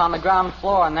windows on the ground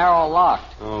floor, and they're all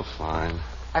locked. Oh, fine.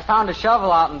 I found a shovel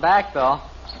out in back, though.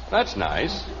 That's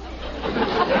nice.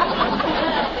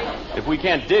 If we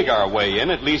can't dig our way in,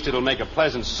 at least it'll make a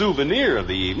pleasant souvenir of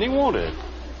the evening, won't it?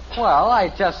 Well, I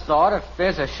just thought if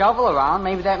there's a shovel around,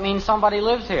 maybe that means somebody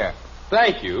lives here.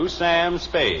 Thank you, Sam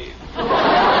Spade.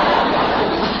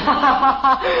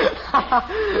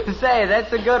 Say,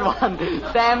 that's a good one.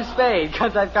 Sam Spade,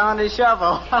 because I found his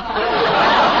shovel.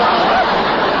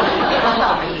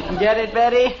 Get it,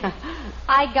 Betty?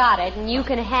 I got it, and you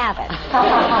can have it.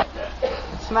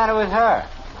 What's the matter with her?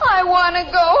 I want to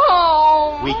go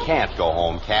home. We can't go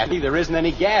home, Kathy. There isn't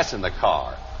any gas in the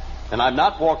car. And I'm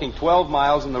not walking 12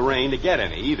 miles in the rain to get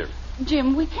any either.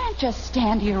 Jim, we can't just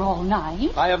stand here all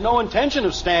night. I have no intention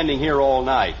of standing here all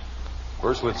night.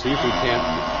 First, let's see if we can...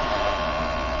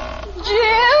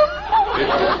 Jim!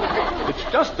 It's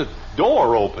just a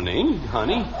door opening,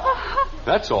 honey.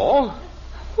 That's all.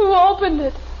 Who opened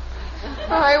it?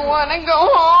 I want to go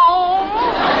home.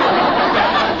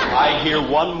 I hear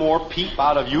one more peep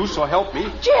out of you, so help me.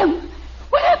 Jim,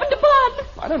 what happened to Bud?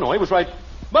 I don't know. He was right.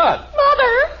 Bud!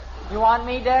 Mother! You want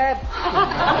me, Dad?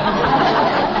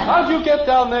 How'd you get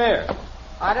down there?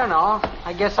 I don't know.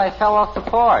 I guess I fell off the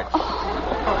porch.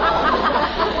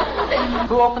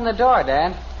 Who opened the door,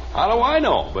 Dad? How do I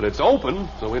know? But it's open,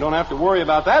 so we don't have to worry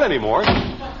about that anymore.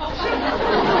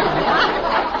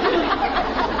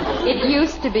 It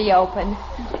used to be open.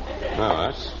 Oh,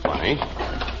 that's funny.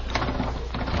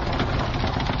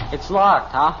 It's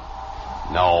locked, huh?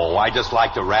 No, I just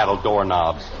like to rattle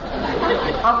doorknobs.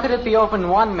 How could it be open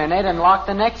 1 minute and locked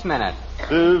the next minute?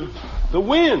 The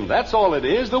wind, that's all it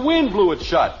is. The wind blew it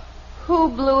shut. Who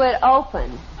blew it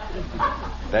open?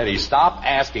 Betty, stop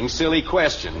asking silly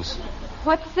questions.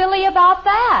 What's silly about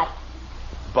that?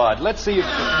 Bud, let's see if...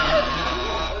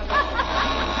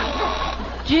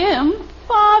 Jim?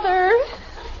 Father?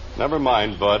 Never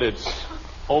mind, Bud. It's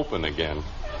open again.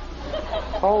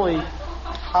 Holy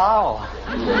cow.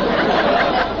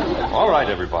 All right,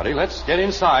 everybody. Let's get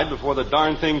inside before the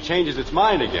darn thing changes its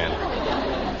mind again.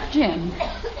 Jim,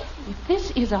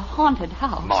 this is a haunted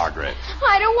house. Margaret.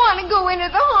 I don't want to go into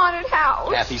the haunted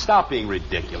house. Kathy, stop being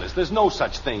ridiculous. There's no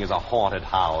such thing as a haunted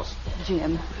house.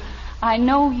 Jim, I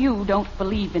know you don't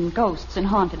believe in ghosts and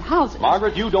haunted houses.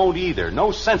 Margaret, you don't either.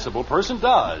 No sensible person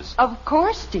does. Of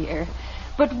course, dear.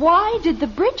 But why did the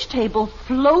bridge table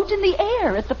float in the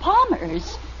air at the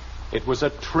Palmers? It was a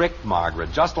trick,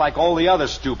 Margaret, just like all the other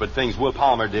stupid things Will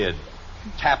Palmer did.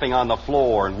 Tapping on the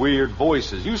floor and weird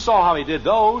voices. You saw how he did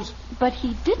those. But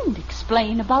he didn't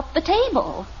explain about the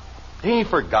table. He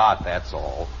forgot, that's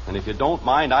all. And if you don't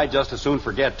mind, I'd just as soon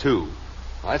forget, too.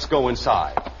 Let's go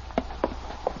inside.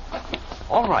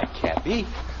 All right, Kathy.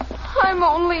 I'm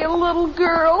only a little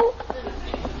girl.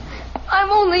 I'm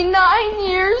only 9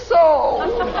 years old.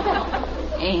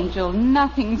 Angel,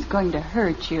 nothing's going to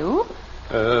hurt you.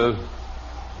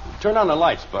 Turn on the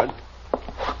lights, Bud.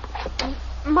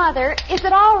 Mother, is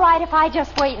it all right if I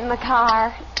just wait in the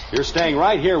car? You're staying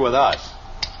right here with us.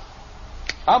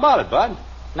 How about it, Bud?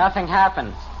 Nothing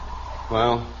happens.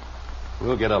 Well,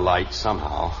 we'll get a light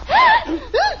somehow.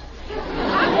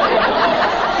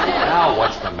 Now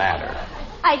what's the matter?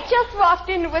 I just walked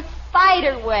into a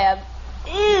spider web.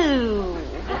 Ew.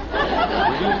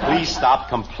 Will you please stop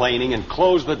complaining and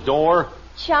close the door?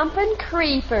 Jumping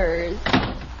creepers.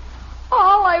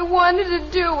 All I wanted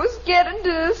to do was get into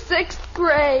the 6th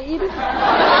grade.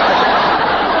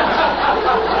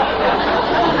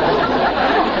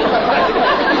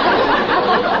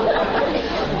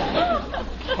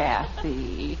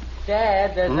 Kathy.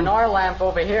 Dad, there's an oil lamp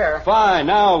over here. Fine,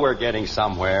 now we're getting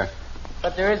somewhere.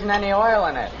 But there isn't any oil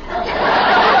in it.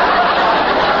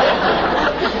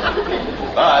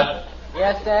 Bud,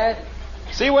 Yes, Dad?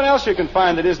 see what else you can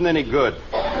find that isn't any good.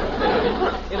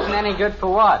 Isn't any good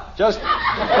for what? Just... Never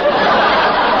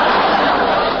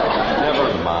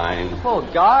mind. Oh,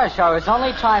 gosh, I was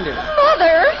only trying to...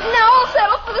 Mother, now I'll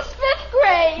settle for the 5th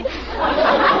grade.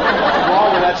 What's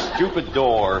wrong with that stupid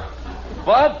door?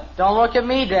 Bud? Don't look at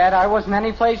me, Dad. I wasn't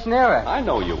any place near it. I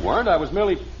know you weren't. I was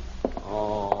merely...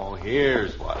 Oh,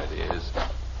 here's what it is.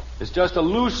 It's just a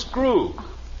loose screw.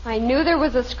 I knew there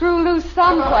was a screw loose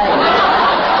someplace.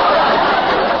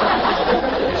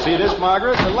 You see this,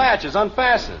 Margaret? The latch is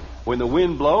unfastened. When the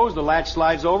wind blows, the latch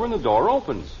slides over and the door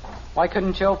opens. Why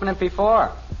couldn't you open it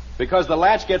before? Because the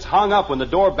latch gets hung up when the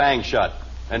door bangs shut.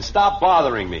 And stop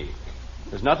bothering me.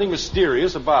 There's nothing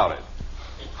mysterious about it.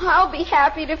 I'll be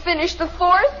happy to finish the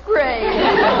 4th grade.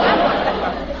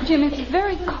 Jim, it's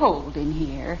very cold in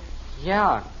here.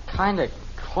 Yeah, kind of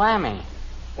clammy.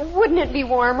 Wouldn't it be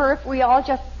warmer if we all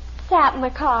just sat in the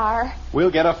car?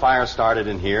 We'll get a fire started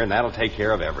in here, and that'll take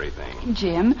care of everything.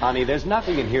 Jim? Honey, there's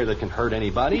nothing in here that can hurt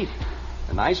anybody.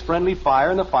 A nice, friendly fire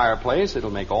in the fireplace,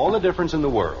 it'll make all the difference in the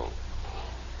world.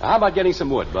 Now, how about getting some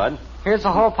wood, Bud? Here's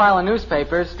a whole pile of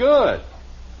newspapers. Good.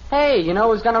 Hey, you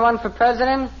know who's going to run for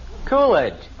president?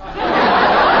 Coolidge.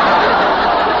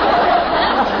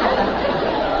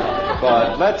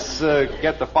 But let's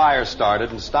get the fire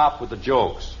started and stop with the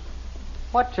jokes.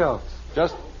 What jokes?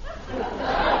 Just...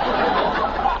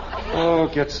 Oh,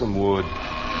 get some wood.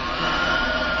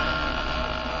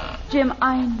 Jim,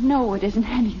 I know it isn't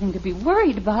anything to be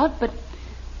worried about, but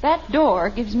that door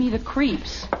gives me the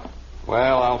creeps.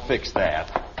 Well, I'll fix that.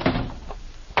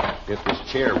 Get this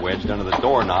chair wedged under the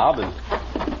doorknob and...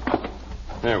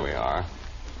 There we are.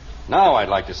 Now I'd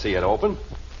like to see it open.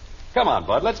 Come on,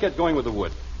 Bud, let's get going with the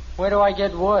wood. Where do I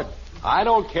get wood? I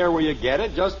don't care where you get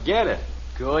it, just get it.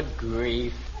 Good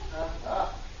grief.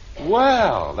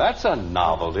 Well, that's a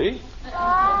novelty.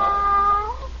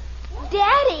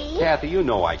 Daddy? Kathy, you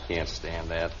know I can't stand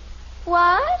that.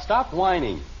 What? Stop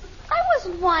whining. I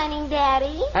wasn't whining,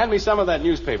 Daddy. Hand me some of that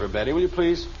newspaper, Betty, will you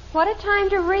please? What a time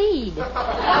to read.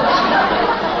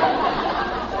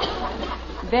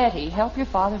 Betty, help your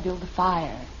father build a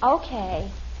fire. Okay.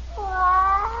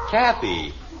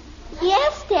 Kathy,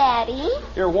 Yes, Daddy.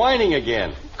 you're whining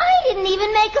again. I didn't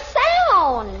even make a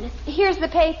sound. Here's the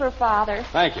paper, Father.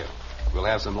 Thank you. We'll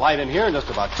have some light in here in just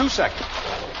about 2 seconds.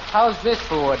 How's this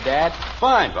for wood, Dad?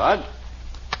 Fine, Bud.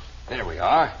 There we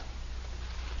are.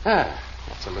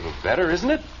 That's a little better,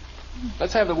 isn't it?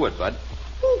 Let's have the wood, Bud.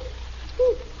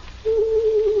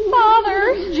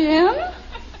 Father, Jim?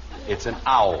 It's an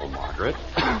owl, Margaret.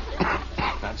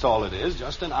 That's all it is,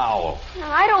 just an owl.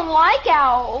 I don't like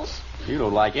owls. You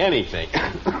don't like anything.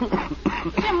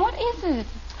 Jim, what is it?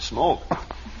 Smoke.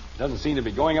 Doesn't seem to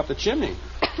be going up the chimney.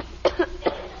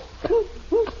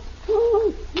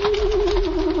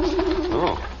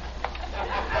 Oh.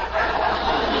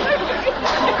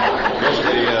 Guess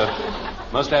they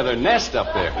must have their nest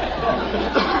up there.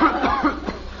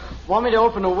 Want me to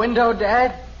open a window,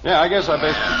 Dad? Yeah, I guess I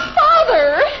bet.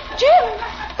 Father! Jim!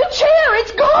 The chair,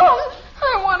 it's gone!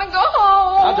 I want to go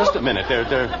home. Now, just a minute.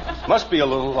 There must be a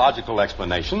little logical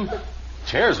explanation.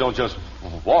 Chairs don't just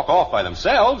walk off by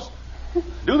themselves.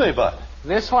 Do they, Bud?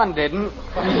 This one didn't.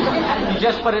 You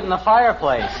just put it in the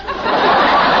fireplace.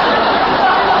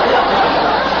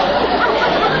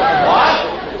 What?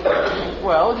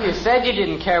 Well, you said you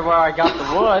didn't care where I got the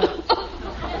wood.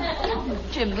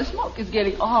 Jim, the smoke is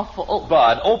getting awful.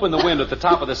 Bud, open the window at the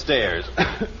top of the stairs.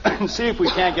 And see if we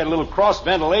can't get a little cross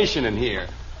ventilation in here.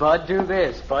 Bud, do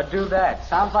this. Bud, do that.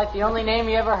 Sounds like the only name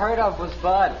you ever heard of was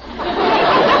Bud.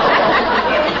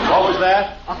 What was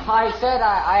that? I said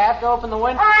I have to open the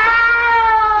window.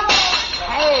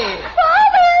 Hey!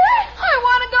 Father! I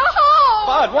want to go home.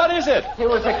 Bud, what is it? It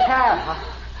was a cat.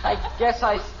 I guess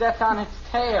I stepped on its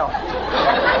tail.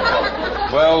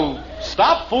 Well,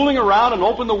 stop fooling around and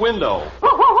open the window.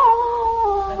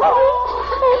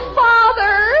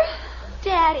 Father!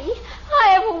 Daddy, I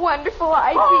have a wonderful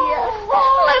idea.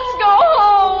 Let's go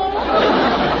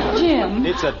home. Jim.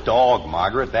 It's a dog,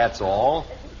 Margaret, that's all.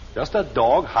 Just a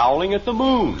dog howling at the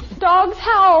moon. Dogs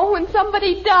howl when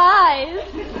somebody dies.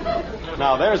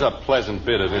 Now, there's a pleasant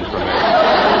bit of information.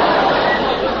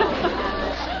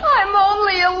 I'm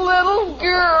only a little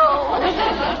girl.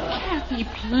 Kathy,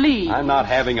 please. I'm not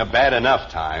having a bad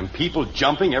enough time. People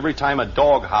jumping every time a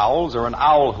dog howls or an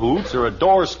owl hoots or a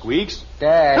door squeaks.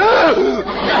 Dad.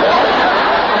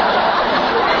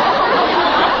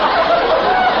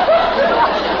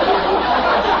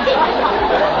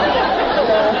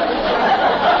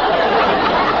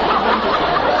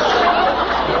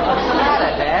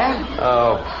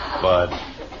 Oh, Bud.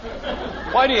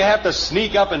 Why do you have to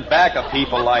sneak up and back of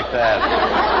people like that?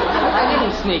 I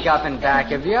didn't sneak up and back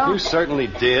of you. You certainly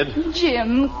did.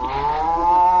 Jim. What's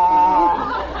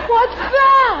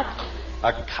that?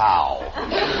 A cow.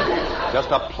 Just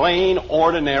a plain,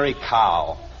 ordinary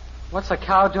cow. What's a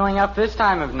cow doing up this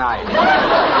time of night?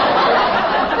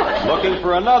 Looking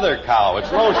for another cow.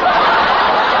 It's roasting.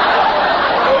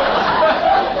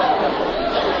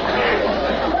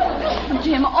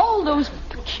 Jim, all those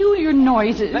peculiar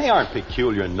noises. They aren't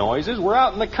peculiar noises. We're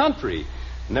out in the country.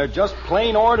 And they're just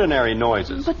plain ordinary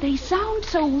noises. But they sound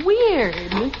so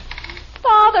weird.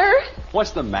 Father.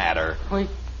 What's the matter?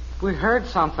 We heard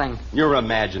something. You're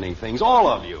imagining things, all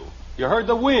of you. You heard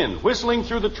the wind whistling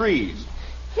through the trees.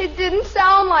 It didn't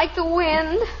sound like the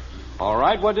wind. All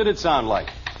right, what did it sound like?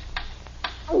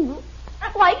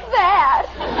 Like that.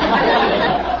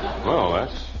 Well,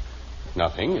 that's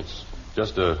nothing. It's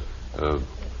just a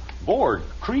board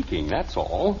creaking, that's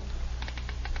all.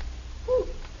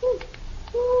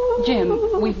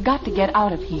 Jim, we've got to get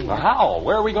out of here. How?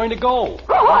 Where are we going to go?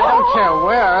 I don't care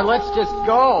where. Let's just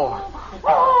go.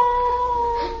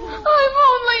 I'm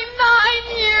only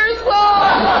 9 years old.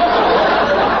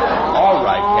 All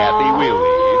right, Kathy, we'll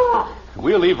leave.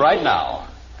 We'll leave right now.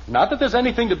 Not that there's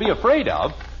anything to be afraid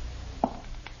of.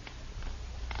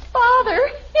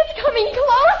 Father, it's coming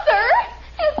closer.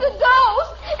 It's a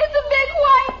ghost. It's a big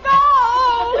white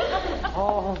ghost.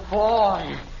 Oh,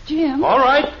 boy. Jim. All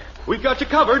right, we've got you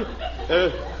covered.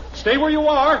 Stay where you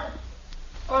are.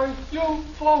 Are you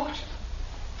folks?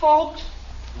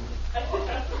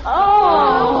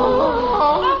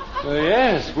 Oh.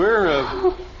 Yes, we're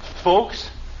folks.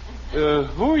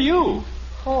 Who are you?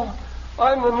 Oh,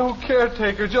 I'm the new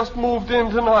caretaker. Just moved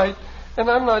in tonight, and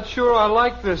I'm not sure I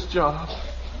like this job.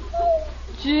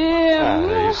 Jim.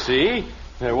 You see,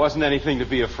 there wasn't anything to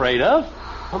be afraid of.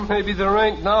 Well, maybe there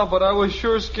ain't now, but I was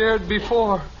sure scared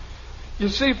before. You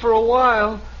see, for a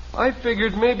while, I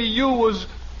figured maybe you was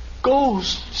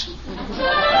ghosts.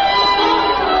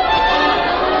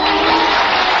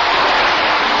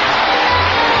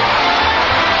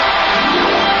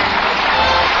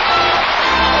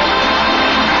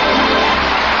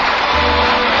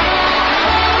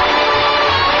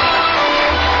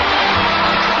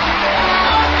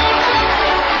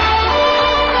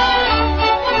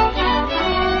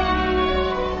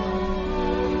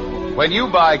 When you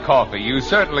buy coffee, you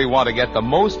certainly want to get the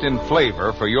most in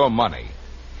flavor for your money.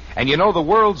 And you know the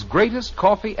world's greatest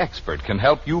coffee expert can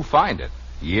help you find it.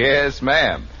 Yes,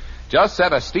 ma'am. Just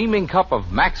set a steaming cup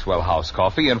of Maxwell House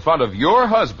coffee in front of your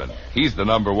husband. He's the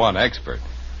 #1 expert.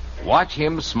 Watch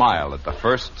him smile at the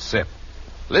first sip.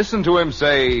 Listen to him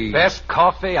say, "Best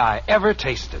coffee I ever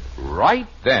tasted." Right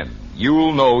then,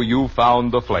 you'll know you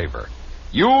found the flavor.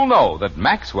 You'll know that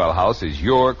Maxwell House is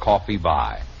your coffee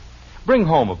buy. Bring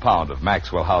home a pound of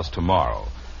Maxwell House tomorrow.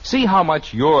 See how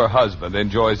much your husband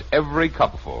enjoys every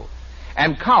cupful.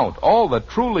 And count all the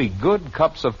truly good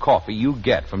cups of coffee you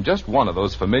get from just one of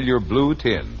those familiar blue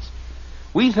tins.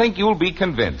 We think you'll be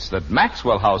convinced that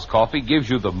Maxwell House coffee gives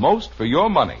you the most for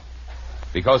your money.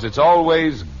 Because it's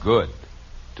always good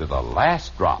to the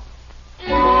last drop.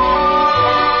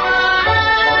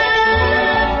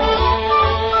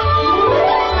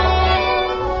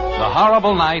 The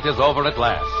horrible night is over at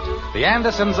last. The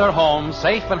Andersons are home,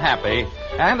 safe and happy,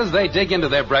 and as they dig into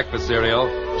their breakfast cereal,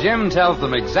 Jim tells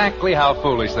them exactly how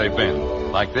foolish they've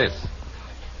been. Like this.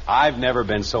 I've never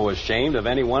been so ashamed of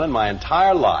anyone in my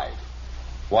entire life.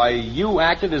 Why, you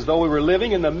acted as though we were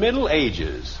living in the Middle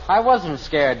Ages. I wasn't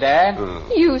scared, Dad.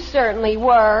 You certainly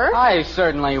were. I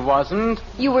certainly wasn't.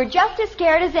 You were just as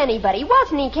scared as anybody,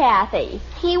 wasn't he, Kathy?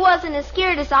 He wasn't as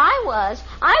scared as I was.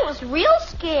 I was real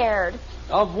scared.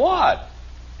 Of what?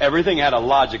 Everything had a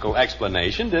logical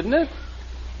explanation, didn't it?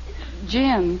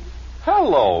 Jim.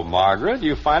 Hello, Margaret.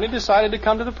 You finally decided to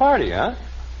come to the party, huh?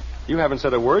 You haven't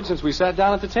said a word since we sat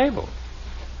down at the table.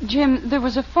 Jim, there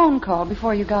was a phone call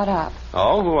before you got up.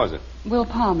 Oh, who was it? Will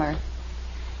Palmer.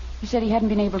 He said he hadn't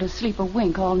been able to sleep a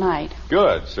wink all night.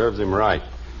 Good. Serves him right.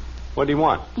 What do you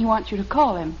want? He wants you to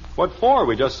call him. What for?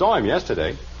 We just saw him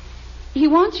yesterday. He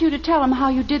wants you to tell him how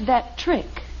you did that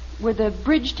trick where the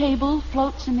bridge table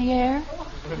floats in the air.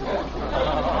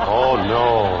 Oh,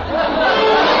 no.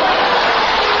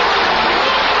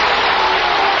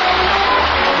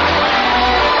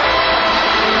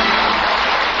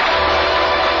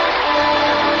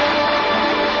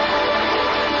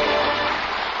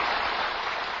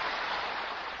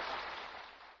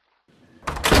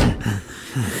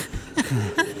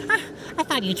 I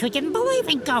thought you two didn't believe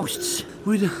in ghosts.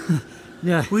 We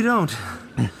don't.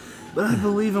 But I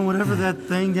believe in whatever that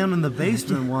thing down in the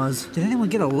basement was. Did anyone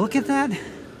get a look at that?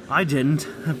 I didn't.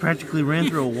 I practically ran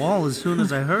through a wall as soon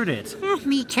as I heard it.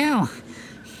 Me too.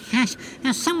 As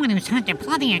someone who's hunted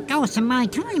plenty of ghosts in my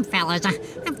time, fellas,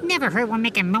 I've never heard one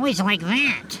make a noise like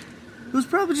that. It was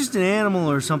probably just an animal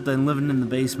or something living in the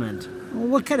basement.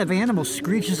 What kind of animal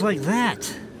screeches like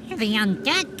that? The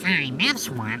undead kind, that's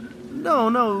what. No,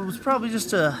 it was probably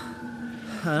just a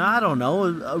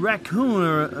raccoon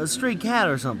or a stray cat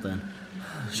or something.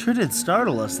 Sure did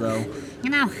startle us, though.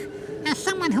 You know, as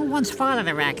someone who once fought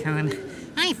a raccoon,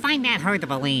 I find that hard to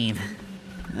believe.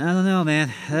 I don't know,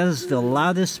 man. That is the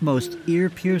loudest, most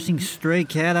ear-piercing stray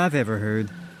cat I've ever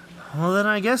heard. Well, then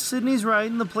I guess Sydney's right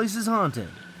and the place is haunted.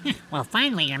 Well,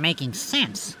 finally you're making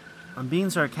sense. I'm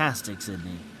being sarcastic,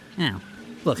 Sydney. Oh.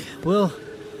 Look, we'll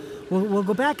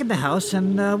go back in the house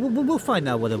and we'll find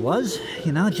out what it was.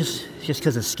 You know, just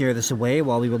because it scared us away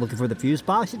while we were looking for the fuse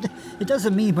box, it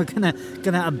doesn't mean we're gonna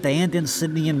abandon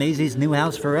Sydney and Maisie's new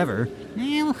house forever.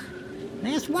 Well,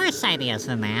 there's worse ideas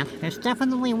than that. There's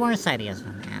definitely worse ideas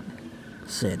than that.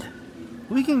 Sid.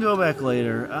 We can go back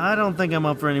later. I don't think I'm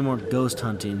up for any more ghost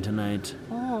hunting tonight.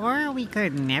 Or we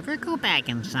could never go back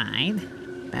inside.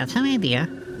 That's an idea.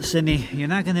 Sydney, you're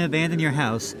not gonna abandon your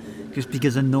house just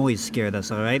because a noise scared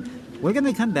us, all right? We're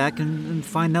gonna come back and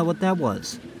find out what that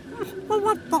was. Well,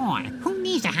 what for? Who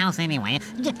needs a house anyway?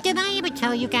 Did I ever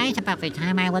tell you guys about the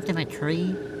time I lived in a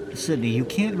tree? Sydney, you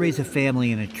can't raise a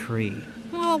family in a tree.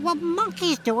 Well,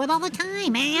 monkeys do it all the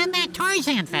time, and that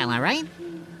Tarzan fella, right?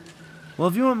 Well,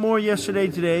 if you want more Yesterday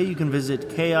Today, you can visit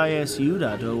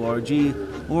KISU.org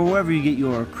or wherever you get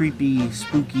your creepy,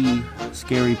 spooky,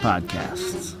 scary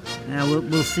podcasts. Now,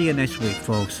 we'll see you next week,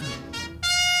 folks.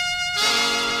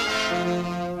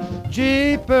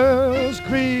 Jeepers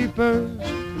creepers,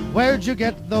 where'd you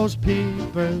get those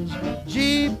peepers?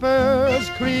 Jeepers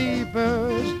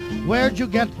creepers, where'd you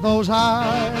get those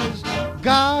eyes?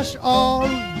 Gosh, all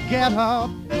get up,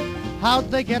 how'd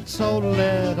they get so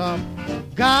lit up?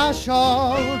 Gosh,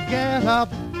 all get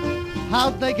up,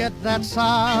 how'd they get that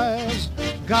size?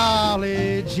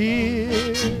 Golly gee,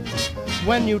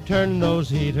 when you turn those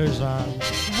heaters on,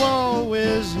 woe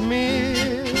is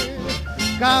me.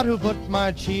 Got to put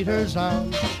my cheaters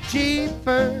on.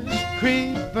 Jeepers,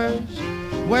 creepers,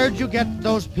 where'd you get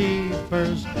those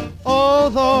peepers? Oh,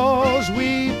 those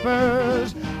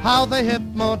weepers, how they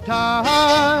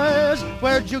hypnotize.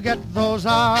 Where'd you get those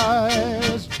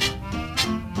eyes?